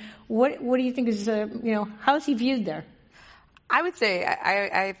 And what do you think is, how is he viewed there? I would say,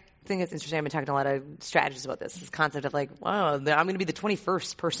 I think it's interesting. I've been talking to a lot of strategists about this concept of wow, I'm going to be the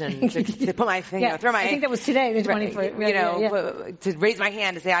 21st person to put my thing, throw my. I think that was today, the 21st. To raise my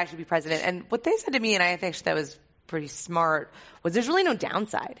hand to say I should be president. And what they said to me, and I think that was pretty smart, was there's really no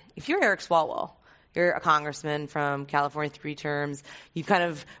downside. If you're Eric Swalwell, you're a congressman from California, 3 terms. You've kind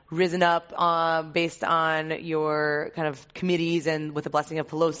of risen up based on your kind of committees and with the blessing of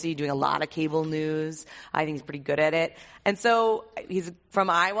Pelosi, doing a lot of cable news. I think he's pretty good at it. And so he's from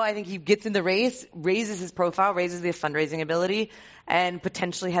Iowa. I think he gets in the race, raises his profile, raises the fundraising ability, and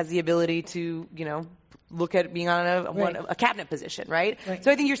potentially has the ability to, look at being on a cabinet position, right?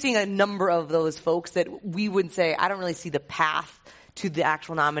 So I think you're seeing a number of those folks that we would say, I don't really see the path to the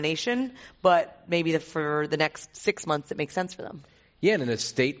actual nomination, but maybe for the next 6 months it makes sense for them. Yeah, and in a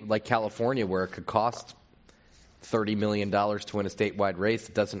state like California where it could cost $30 million to win a statewide race,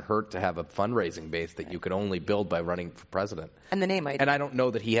 it doesn't hurt to have a fundraising base that you could only build by running for president. And the name ID. And I don't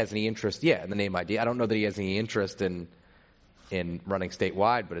know that he has any interest, in the name ID. I don't know that he has any interest in running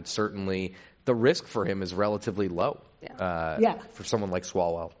statewide, but it's certainly the risk for him is relatively low for someone like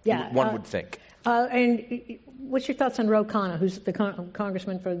Swalwell. One would think. And what's your thoughts on Ro Khanna, who's the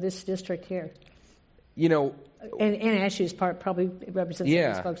congressman for this district here? And Ashu's probably represents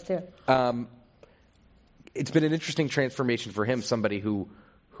these folks too. It's been an interesting transformation for him, somebody who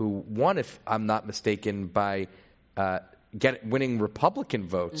won, if I'm not mistaken, by winning Republican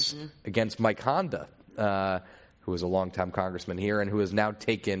votes against Mike Honda, who was a longtime congressman here and who has now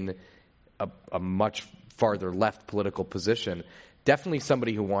taken a much farther left political position. Definitely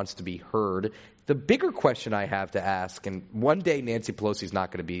somebody who wants to be heard. The bigger question I have to ask, and one day Nancy Pelosi's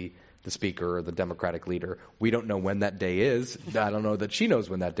not going to be the Speaker or the Democratic leader. We don't know when that day is. I don't know that she knows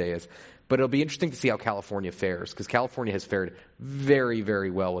when that day is. But it'll be interesting to see how California fares, because California has fared very, very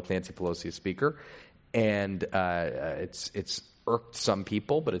well with Nancy Pelosi as Speaker. And it's irked some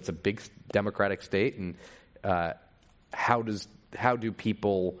people, but it's a big Democratic state. And how do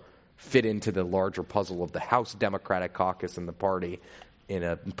people fit into the larger puzzle of the House Democratic caucus and the party in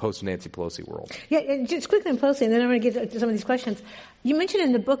a post-Nancy Pelosi world? Yeah, and just quickly on Pelosi, and then I'm going to get to some of these questions. You mentioned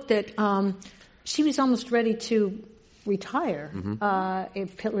in the book that she was almost ready to retire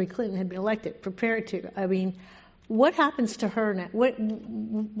if Hillary Clinton had been elected, prepared to. I mean, what happens to her now? What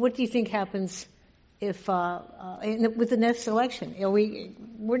do you think happens if with the next election?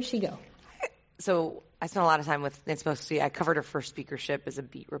 Where does she go? So I spent a lot of time with Nancy Pelosi. I covered her first speakership as a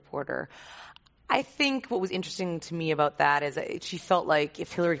beat reporter. I think what was interesting to me about that is she felt like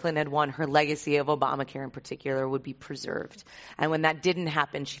if Hillary Clinton had won, her legacy of Obamacare in particular would be preserved. And when that didn't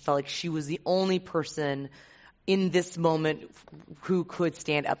happen, she felt like she was the only person in this moment who could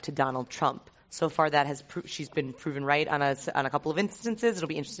stand up to Donald Trump. So far, that has she's been proven right on a couple of instances. It'll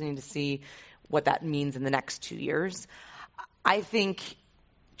be interesting to see what that means in the next 2 years. I think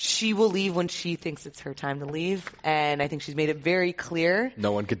she will leave when she thinks it's her time to leave, and I think she's made it very clear.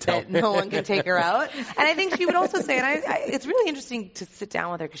 No one can tell. That no one can take her out. And I think she would also say, and it's really interesting to sit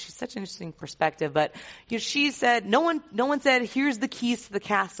down with her because she's such an interesting perspective. But she said, no one said, here's the keys to the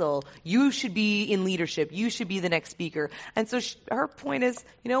castle. You should be in leadership. You should be the next speaker. And so her point is,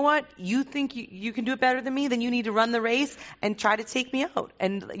 you know what? You think you can do it better than me? Then you need to run the race and try to take me out.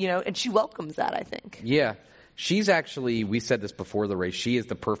 And and she welcomes that, I think. Yeah. She's actually, we said this before the race, she is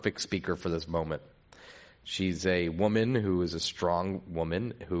the perfect speaker for this moment. She's a woman who is a strong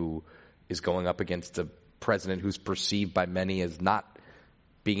woman who is going up against a president who's perceived by many as not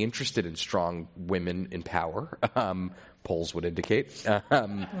being interested in strong women in power, polls would indicate,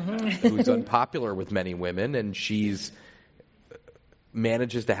 who's unpopular with many women, and she's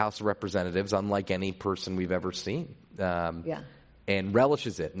manages the House of Representatives unlike any person we've ever seen. And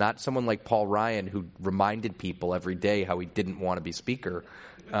relishes it. Not someone like Paul Ryan who reminded people every day how he didn't want to be Speaker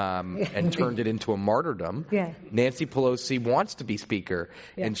and turned it into a martyrdom. Yeah. Nancy Pelosi wants to be Speaker.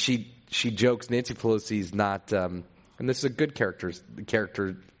 Yeah. And she jokes Nancy Pelosi's not, and this is a good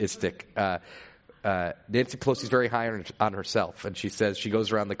characteristic, Nancy Pelosi's very high on herself. And she says she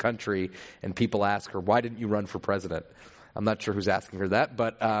goes around the country and people ask her, why didn't you run for president? I'm not sure who's asking her that,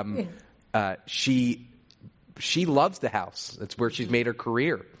 but she loves the House. That's where she's made her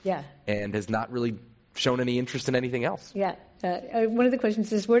career. Yeah. And has not really shown any interest in anything else. Yeah. One of the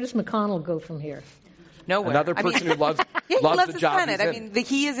questions is, where does McConnell go from here? Nowhere. Another person who loves the job Senate.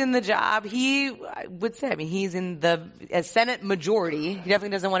 He is in the job. He would say, he's in as Senate majority. He definitely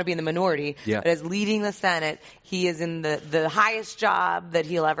doesn't want to be in the minority. Yeah. But as leading the Senate, he is in the highest job that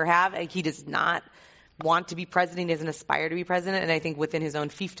he'll ever have. He does not want to be president. He doesn't aspire to be president. And I think within his own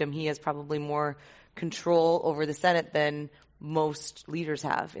fiefdom, he has probably more control over the Senate than most leaders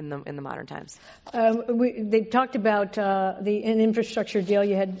have in the modern times. They talked about an infrastructure deal.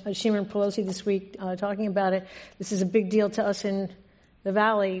 You had Schumer and Pelosi this week talking about it. This is a big deal to us in the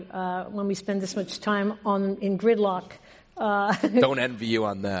Valley when we spend this much time in gridlock. Don't envy you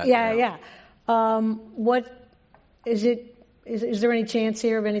on that. Yeah. What is it? Is there any chance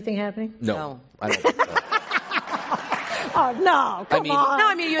here of anything happening? No. I don't think so. Oh, no, come on.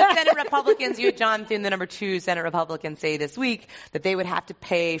 No, you had Senate Republicans, you had John Thune, the number 2 Senate Republican, say this week that they would have to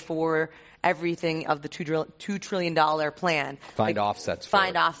pay for everything of the $2 trillion plan. Find offsets.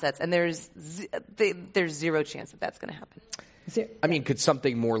 And there's zero chance that that's going to happen. Could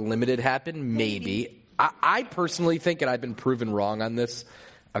something more limited happen? Maybe. I personally think, and I've been proven wrong on this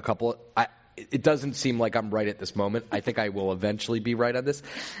it doesn't seem like I'm right at this moment. I think I will eventually be right on this.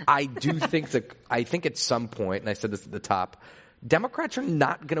 I do think I think at some point, and I said this at the top, Democrats are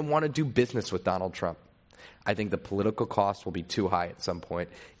not going to want to do business with Donald Trump. I think the political cost will be too high at some point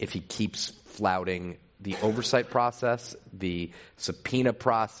if he keeps flouting the oversight process, the subpoena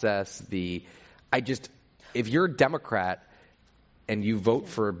process, if you're a Democrat and you vote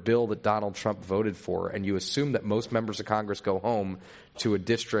for a bill that Donald Trump voted for, and you assume that most members of Congress go home to a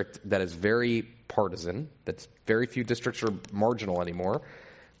district that is very partisan, that's very few districts are marginal anymore,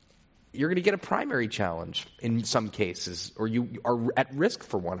 you're going to get a primary challenge in some cases, or you are at risk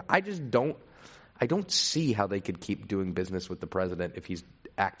for one. I don't see how they could keep doing business with the president if he's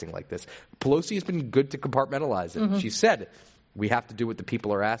acting like this. Pelosi has been good to compartmentalize it. She said, we have to do what the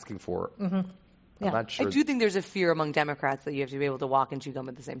people are asking for. I'm not sure. I do think there's a fear among Democrats that you have to be able to walk and chew gum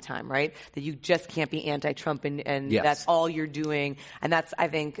at the same time, right? That you just can't be anti-Trump and Yes. that's all you're doing. And that's, I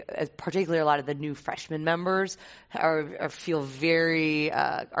think, particularly a lot of the new freshman members are very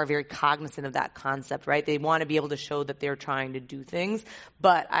cognizant of that concept, right? They want to be able to show that they're trying to do things.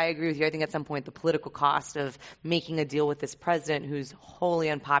 But I agree with you. I think at some point the political cost of making a deal with this president who's wholly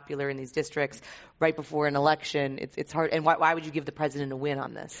unpopular in these districts right before an election, it's hard. And why would you give the president a win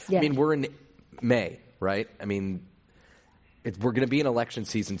on this? Yeah. I mean, we're in May, right? I mean, we're going to be in election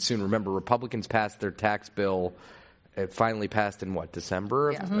season soon. Remember, Republicans passed their tax bill. It finally passed in December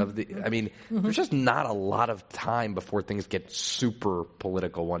of the. I mean, there's just not a lot of time before things get super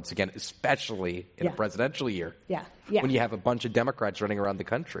political once again, especially in a presidential year. Yeah. When you have a bunch of Democrats running around the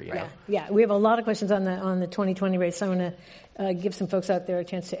country. You know? Yeah. We have a lot of questions on the 2020 race. I'm going to give some folks out there a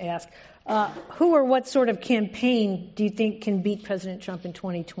chance to ask. Who or what sort of campaign do you think can beat President Trump in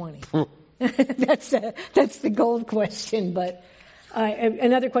 2020? That's the gold question. But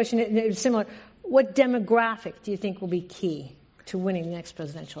another question is similar. What demographic do you think will be key to winning the next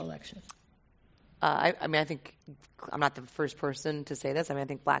presidential election? I think I'm not the first person to say this. I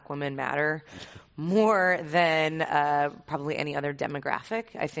think black women matter more than probably any other demographic.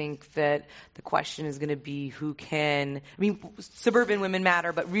 I think that the question is going to be who can. Suburban women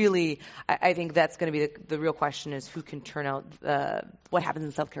matter, but really, I think that's going to be the real question is who can turn out what happens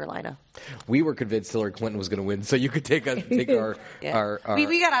in South Carolina. We were convinced Hillary Clinton was going to win, so you could take our.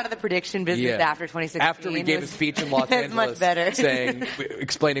 We got out of the prediction business after 2016. After we gave a speech in Los Angeles, much better.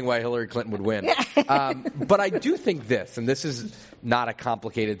 explaining why Hillary Clinton would win. But I do think this, and this is not a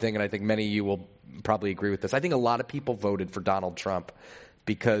complicated thing, and I think many of you will probably agree with this. I think a lot of people voted for Donald Trump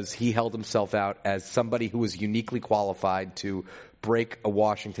because he held himself out as somebody who was uniquely qualified to break a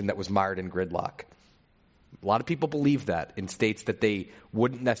Washington that was mired in gridlock. A lot of people believe that in states that they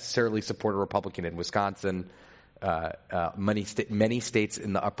wouldn't necessarily support a Republican in. Wisconsin, many states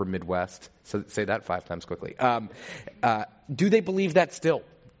in the upper Midwest. So say that 5 times quickly. Do they believe that still?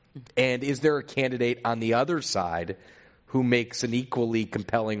 And is there a candidate on the other side who makes an equally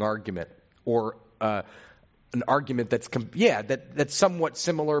compelling argument, or an argument that's somewhat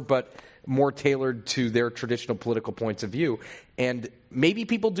similar but more tailored to their traditional political points of view? And maybe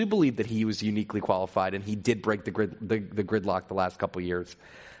people do believe that he was uniquely qualified and he did break the gridlock the last couple of years.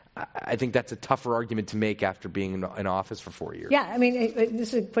 I think that's a tougher argument to make after being in office for 4 years. Yeah,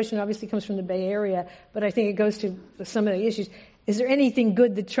 this is a question that obviously comes from the Bay Area, but I think it goes to some of the issues. Is there anything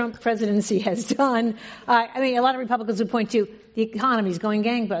good the Trump presidency has done? A lot of Republicans would point to the economy is going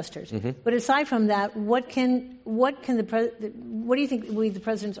gangbusters. But aside from that, what do you think will be the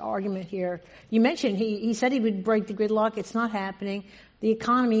president's argument here? You mentioned he said he would break the gridlock. It's not happening. The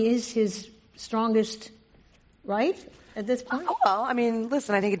economy is his strongest, right? At this point? Well,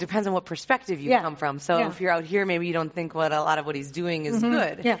 listen, I think it depends on what perspective you come from. So if you're out here, maybe you don't think a lot of what he's doing is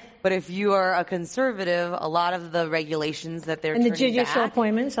good. Yeah. But if you are a conservative, a lot of the regulations that they're and turning the judicial back,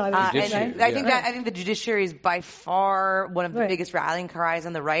 appointments, obviously. I think the judiciary is by far one of the biggest rallying cries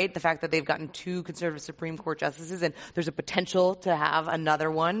on the right. The fact that they've gotten 2 conservative Supreme Court justices, and there's a potential to have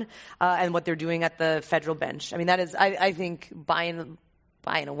another one, and what they're doing at the federal bench. That is, I think, by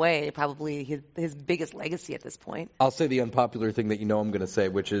and away, probably his biggest legacy at this point. I'll say the unpopular thing that I'm going to say,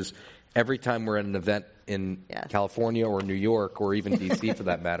 which is every time we're at an event in California or New York or even D.C. for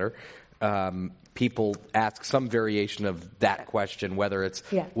that matter, people ask some variation of that question, whether it's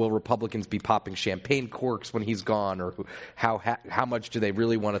will Republicans be popping champagne corks when he's gone, or how much do they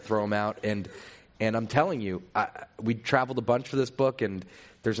really want to throw him out? And I'm telling you, we traveled a bunch for this book, and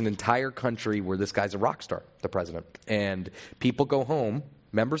there's an entire country where this guy's a rock star, the president. And people go home,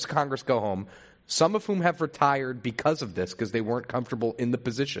 members of Congress go home, some of whom have retired because of this, because they weren't comfortable in the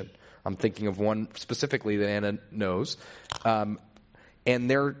position. I'm thinking of one specifically that Anna knows. And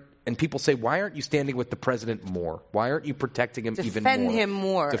people say, why aren't you standing with the president more? Why aren't you protecting him even more? Defend him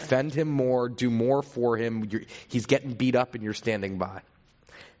more. Defend him more. Do more for him. He's getting beat up and you're standing by.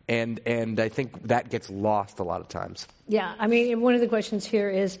 And I think that gets lost a lot of times. Yeah, one of the questions here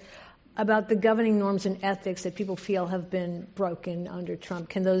is about the governing norms and ethics that people feel have been broken under Trump.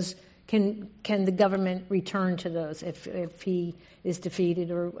 Can the government return to those if he is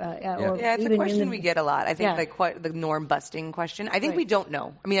defeated or it's a question we get a lot. I think the norm busting question. I think we don't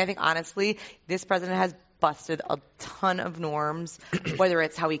know. I think honestly, this president has busted a ton of norms, whether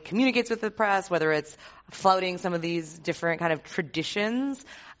it's how he communicates with the press, whether it's flouting some of these different kind of traditions.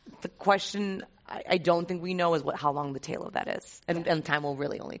 The question I don't think we know is how long the tail of that is, and time will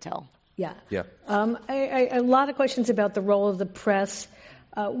really only tell. Yeah. Yeah. A lot of questions about the role of the press.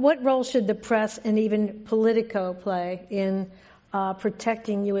 What role should the press and even Politico play in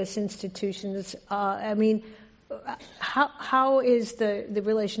protecting U.S. institutions? How is the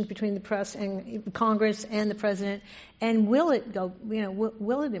relations between the press and Congress and the president, and will it go?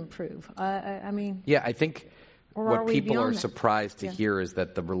 Will it improve? Yeah, I think what people are surprised to hear is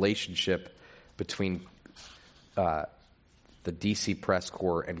that the relationship between the D.C. press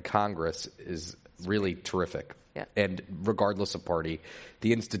corps and Congress is really terrific. Yeah. And regardless of party,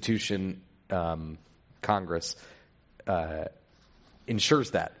 the institution, Congress,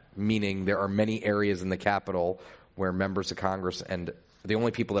 ensures that, meaning there are many areas in the Capitol where members of Congress, and the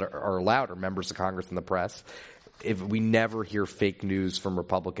only people that are allowed are members of Congress and the press. If we never hear fake news from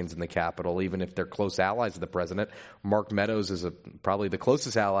Republicans in the Capitol, even if they're close allies of the president. Mark Meadows is probably the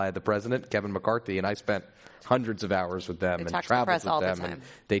closest ally of the president, Kevin McCarthy, and I spent hundreds of hours with them and traveled with them. And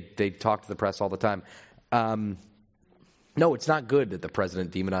they talk to the press all the time. No, it's not good that the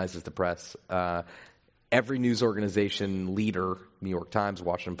president demonizes the press. Every news organization leader, New York Times,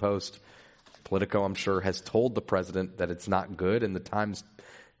 Washington Post, Politico, I'm sure, has told the president that it's not good. And the Times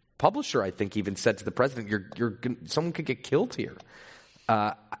publisher, I think, even said to the president, someone could get killed here.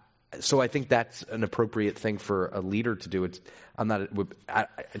 So I think that's an appropriate thing for a leader to do. It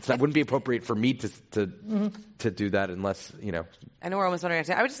wouldn't be appropriate for me to do that unless, I know we're almost running out of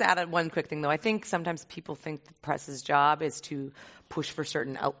time. I would just add one quick thing, though. I think sometimes people think the press's job is to push for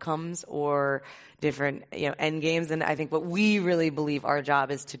certain outcomes or different, end games. And I think what we really believe our job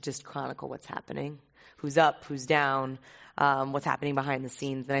is to just chronicle what's happening, who's up, who's down, what's happening behind the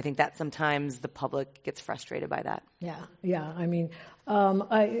scenes. And I think that sometimes the public gets frustrated by that. Yeah.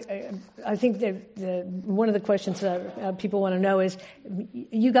 I think that one of the questions that people want to know is,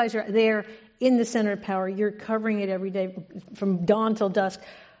 you guys are there in the center of power. You're covering it every day from dawn till dusk.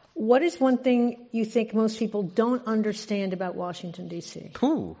 What is one thing you think most people don't understand about Washington, D.C.?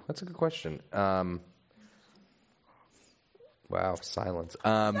 Ooh, that's a good question. Wow, silence.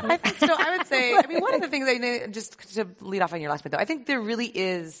 I think so. I would say, one of the things just to lead off on your last point, though, I think there really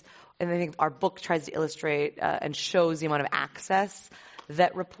is, and I think our book tries to illustrate and shows the amount of access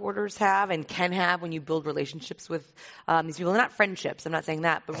that reporters have and can have when you build relationships with these people. They're not friendships, I'm not saying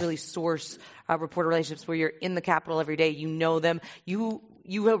that, but really source reporter relationships where you're in the Capitol every day, you know them, you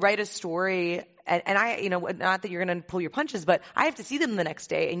write a story, and I, not that you're going to pull your punches, but I have to see them the next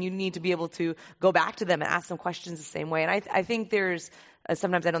day, and you need to be able to go back to them and ask them questions the same way. And I think there's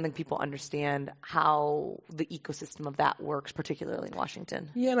sometimes I don't think people understand how the ecosystem of that works, particularly in Washington.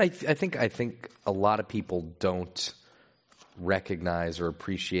 Yeah, and I think a lot of people don't recognize or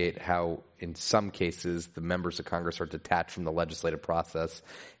appreciate how, in some cases, the members of Congress are detached from the legislative process,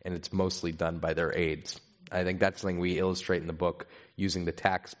 and it's mostly done by their aides. I think that's something we illustrate in the book using the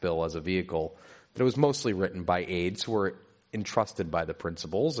tax bill as a vehicle. But it was mostly written by aides who were entrusted by the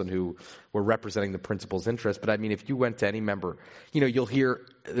principals and who were representing the principals' interests. But if you went to any member, you'll hear,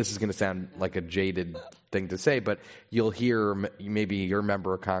 this is going to sound like a jaded thing to say, but you'll hear maybe your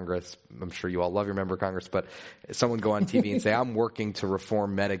member of Congress, I'm sure you all love your member of Congress, but someone go on TV and say, I'm working to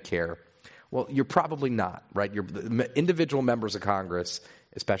reform Medicare. Well, you're probably not, right? The individual members of Congress,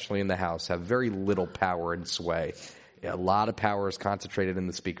 especially in the House, have very little power and sway. A lot of power is concentrated in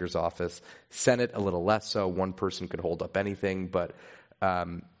the Speaker's office. Senate, a little less so. One person could hold up anything, but I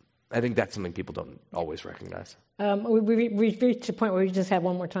think that's something people don't always recognize. We've reached a point where we just have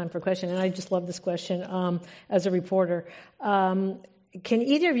one more time for a question, and I just love this question as a reporter. Can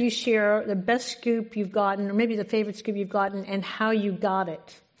either of you share the best scoop you've gotten, or maybe the favorite scoop you've gotten, and how you got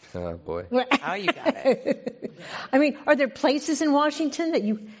it? Oh, boy. How you got it. Are there places in Washington that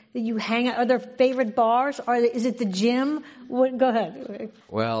you hang out? Are there favorite bars? Is it the gym? Go ahead.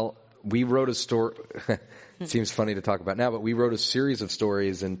 Well, we wrote a story. It seems funny to talk about now, but we wrote a series of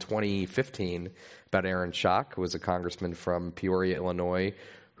stories in 2015 about Aaron Schock, who was a congressman from Peoria, Illinois,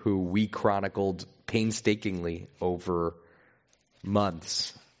 who we chronicled painstakingly over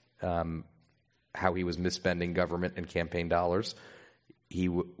months how he was misspending government and campaign dollars. He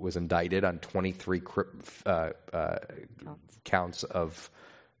was indicted on 23 counts of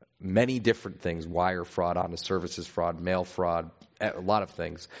many different things: wire fraud, honest services fraud, mail fraud, a lot of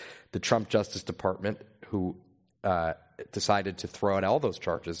things. The Trump Justice Department, who decided to throw out all those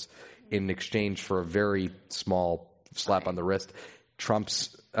charges in exchange for a very small slap on the wrist.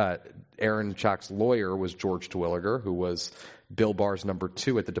 Aaron Schock's lawyer was George Terwilliger, who was Bill Barr's number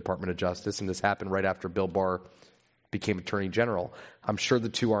 2 at the Department of Justice, and this happened right after Bill Barr became Attorney General. I'm sure the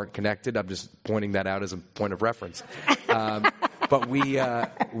two aren't connected. I'm just pointing that out as a point of reference. But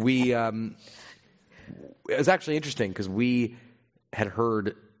it was actually interesting because we had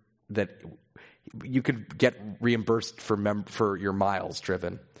heard that you could get reimbursed for your miles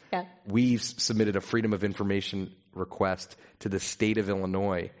driven. Yeah. We've submitted a Freedom of Information request to the state of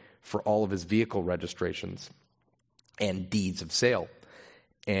Illinois for all of his vehicle registrations and deeds of sale.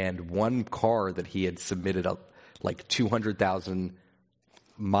 And one car that he had submitted like 200,000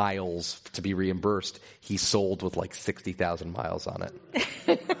 miles to be reimbursed, he sold with like 60,000 miles on it.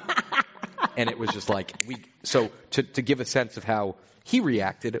 And it was just like, to give a sense of how he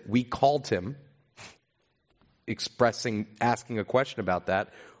reacted, we called him asking a question about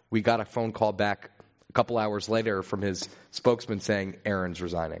that. We got a phone call back a couple hours later from his spokesman saying Aaron's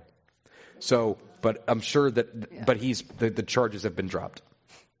resigning. So, but I'm sure that, but the charges have been dropped.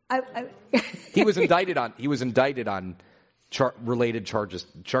 He was indicted on related charges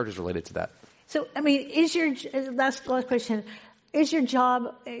related to that. So, I mean, is your last question? Is your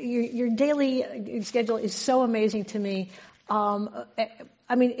job, your daily schedule is so amazing to me.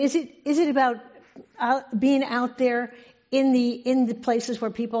 I mean, is it about being out there in the places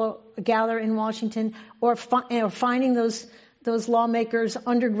where people gather in Washington, or finding those lawmakers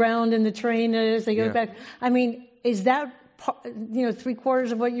underground in the train as they go back? I mean, is that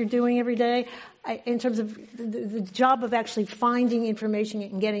 3/4 of what you're doing every day in terms of the job of actually finding information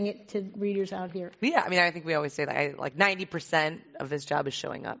and getting it to readers out here? Yeah, I mean, I think we always say that like 90% of his job is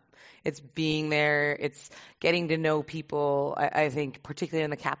showing up. It's being there. It's getting to know people. I think particularly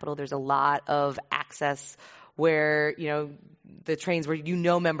in the Capitol, there's a lot of access where, the trains where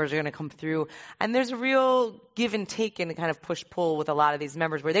members are going to come through. And there's a real give and take and kind of push-pull with a lot of these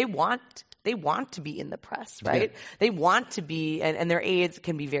members where they want to be in the press, right? Yeah. They want to be, and their aides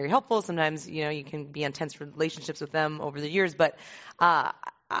can be very helpful. Sometimes, you can be in tense relationships with them over the years. But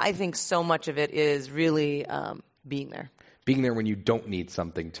I think so much of it is really being there. Being there when you don't need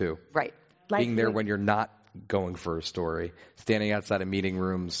something, too. Right. Being there when you're not going for a story. Standing outside of meeting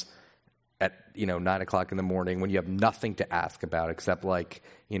rooms at 9:00 in the morning when you have nothing to ask about except hey,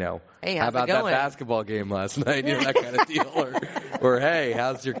 how about that basketball game last night? That kind of deal, or hey,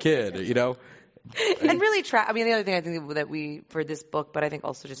 how's your kid? And really, the other thing I think that we, for this book, but I think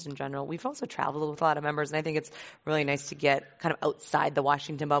also just in general, we've also traveled with a lot of members, and I think it's really nice to get kind of outside the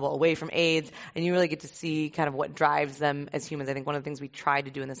Washington bubble, away from aides, and you really get to see kind of what drives them as humans. I think one of the things we tried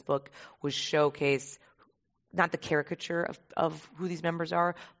to do in this book was showcase not the caricature of who these members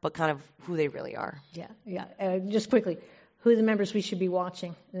are, but kind of who they really are. Yeah. Just quickly, who are the members we should be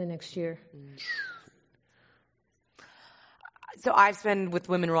watching in the next year? So I spend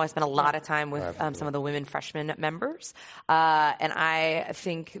a lot of time with some of the women freshman members. And I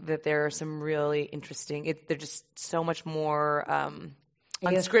think that there are some really interesting, they're just so much more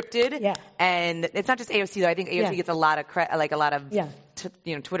unscripted. Yeah. And it's not just AOC though. I think AOC gets a lot of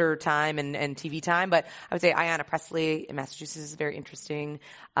Twitter time and TV time. But I would say Ayanna Pressley in Massachusetts is very interesting.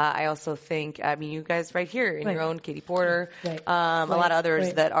 I also think, you guys right here in your own, Katie Porter, a lot of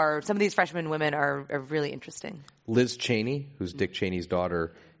others that are, some of these freshman women are really interesting. Liz Cheney, who's Dick Cheney's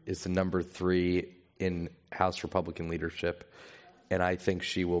daughter, is the number 3 in House Republican leadership. And I think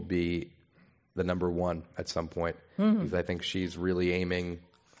she will be the number 1 at some point. Mm-hmm. Because I think she's really aiming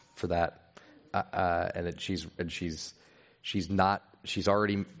for that. She's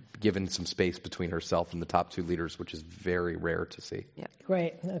already given some space between herself and the top 2 leaders, which is very rare to see. Yeah.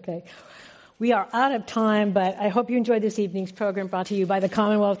 Great. Okay. We are out of time, but I hope you enjoyed this evening's program brought to you by the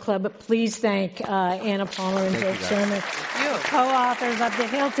Commonwealth Club. But please thank Anna Palmer and George Sherman, co-authors of The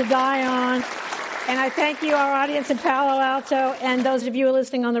Hill to Die On. And I thank you, our audience in Palo Alto, and those of you who are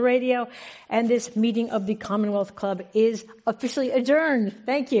listening on the radio. And this meeting of the Commonwealth Club is officially adjourned.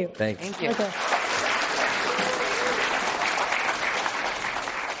 Thank you. Thanks. Thank you. Okay.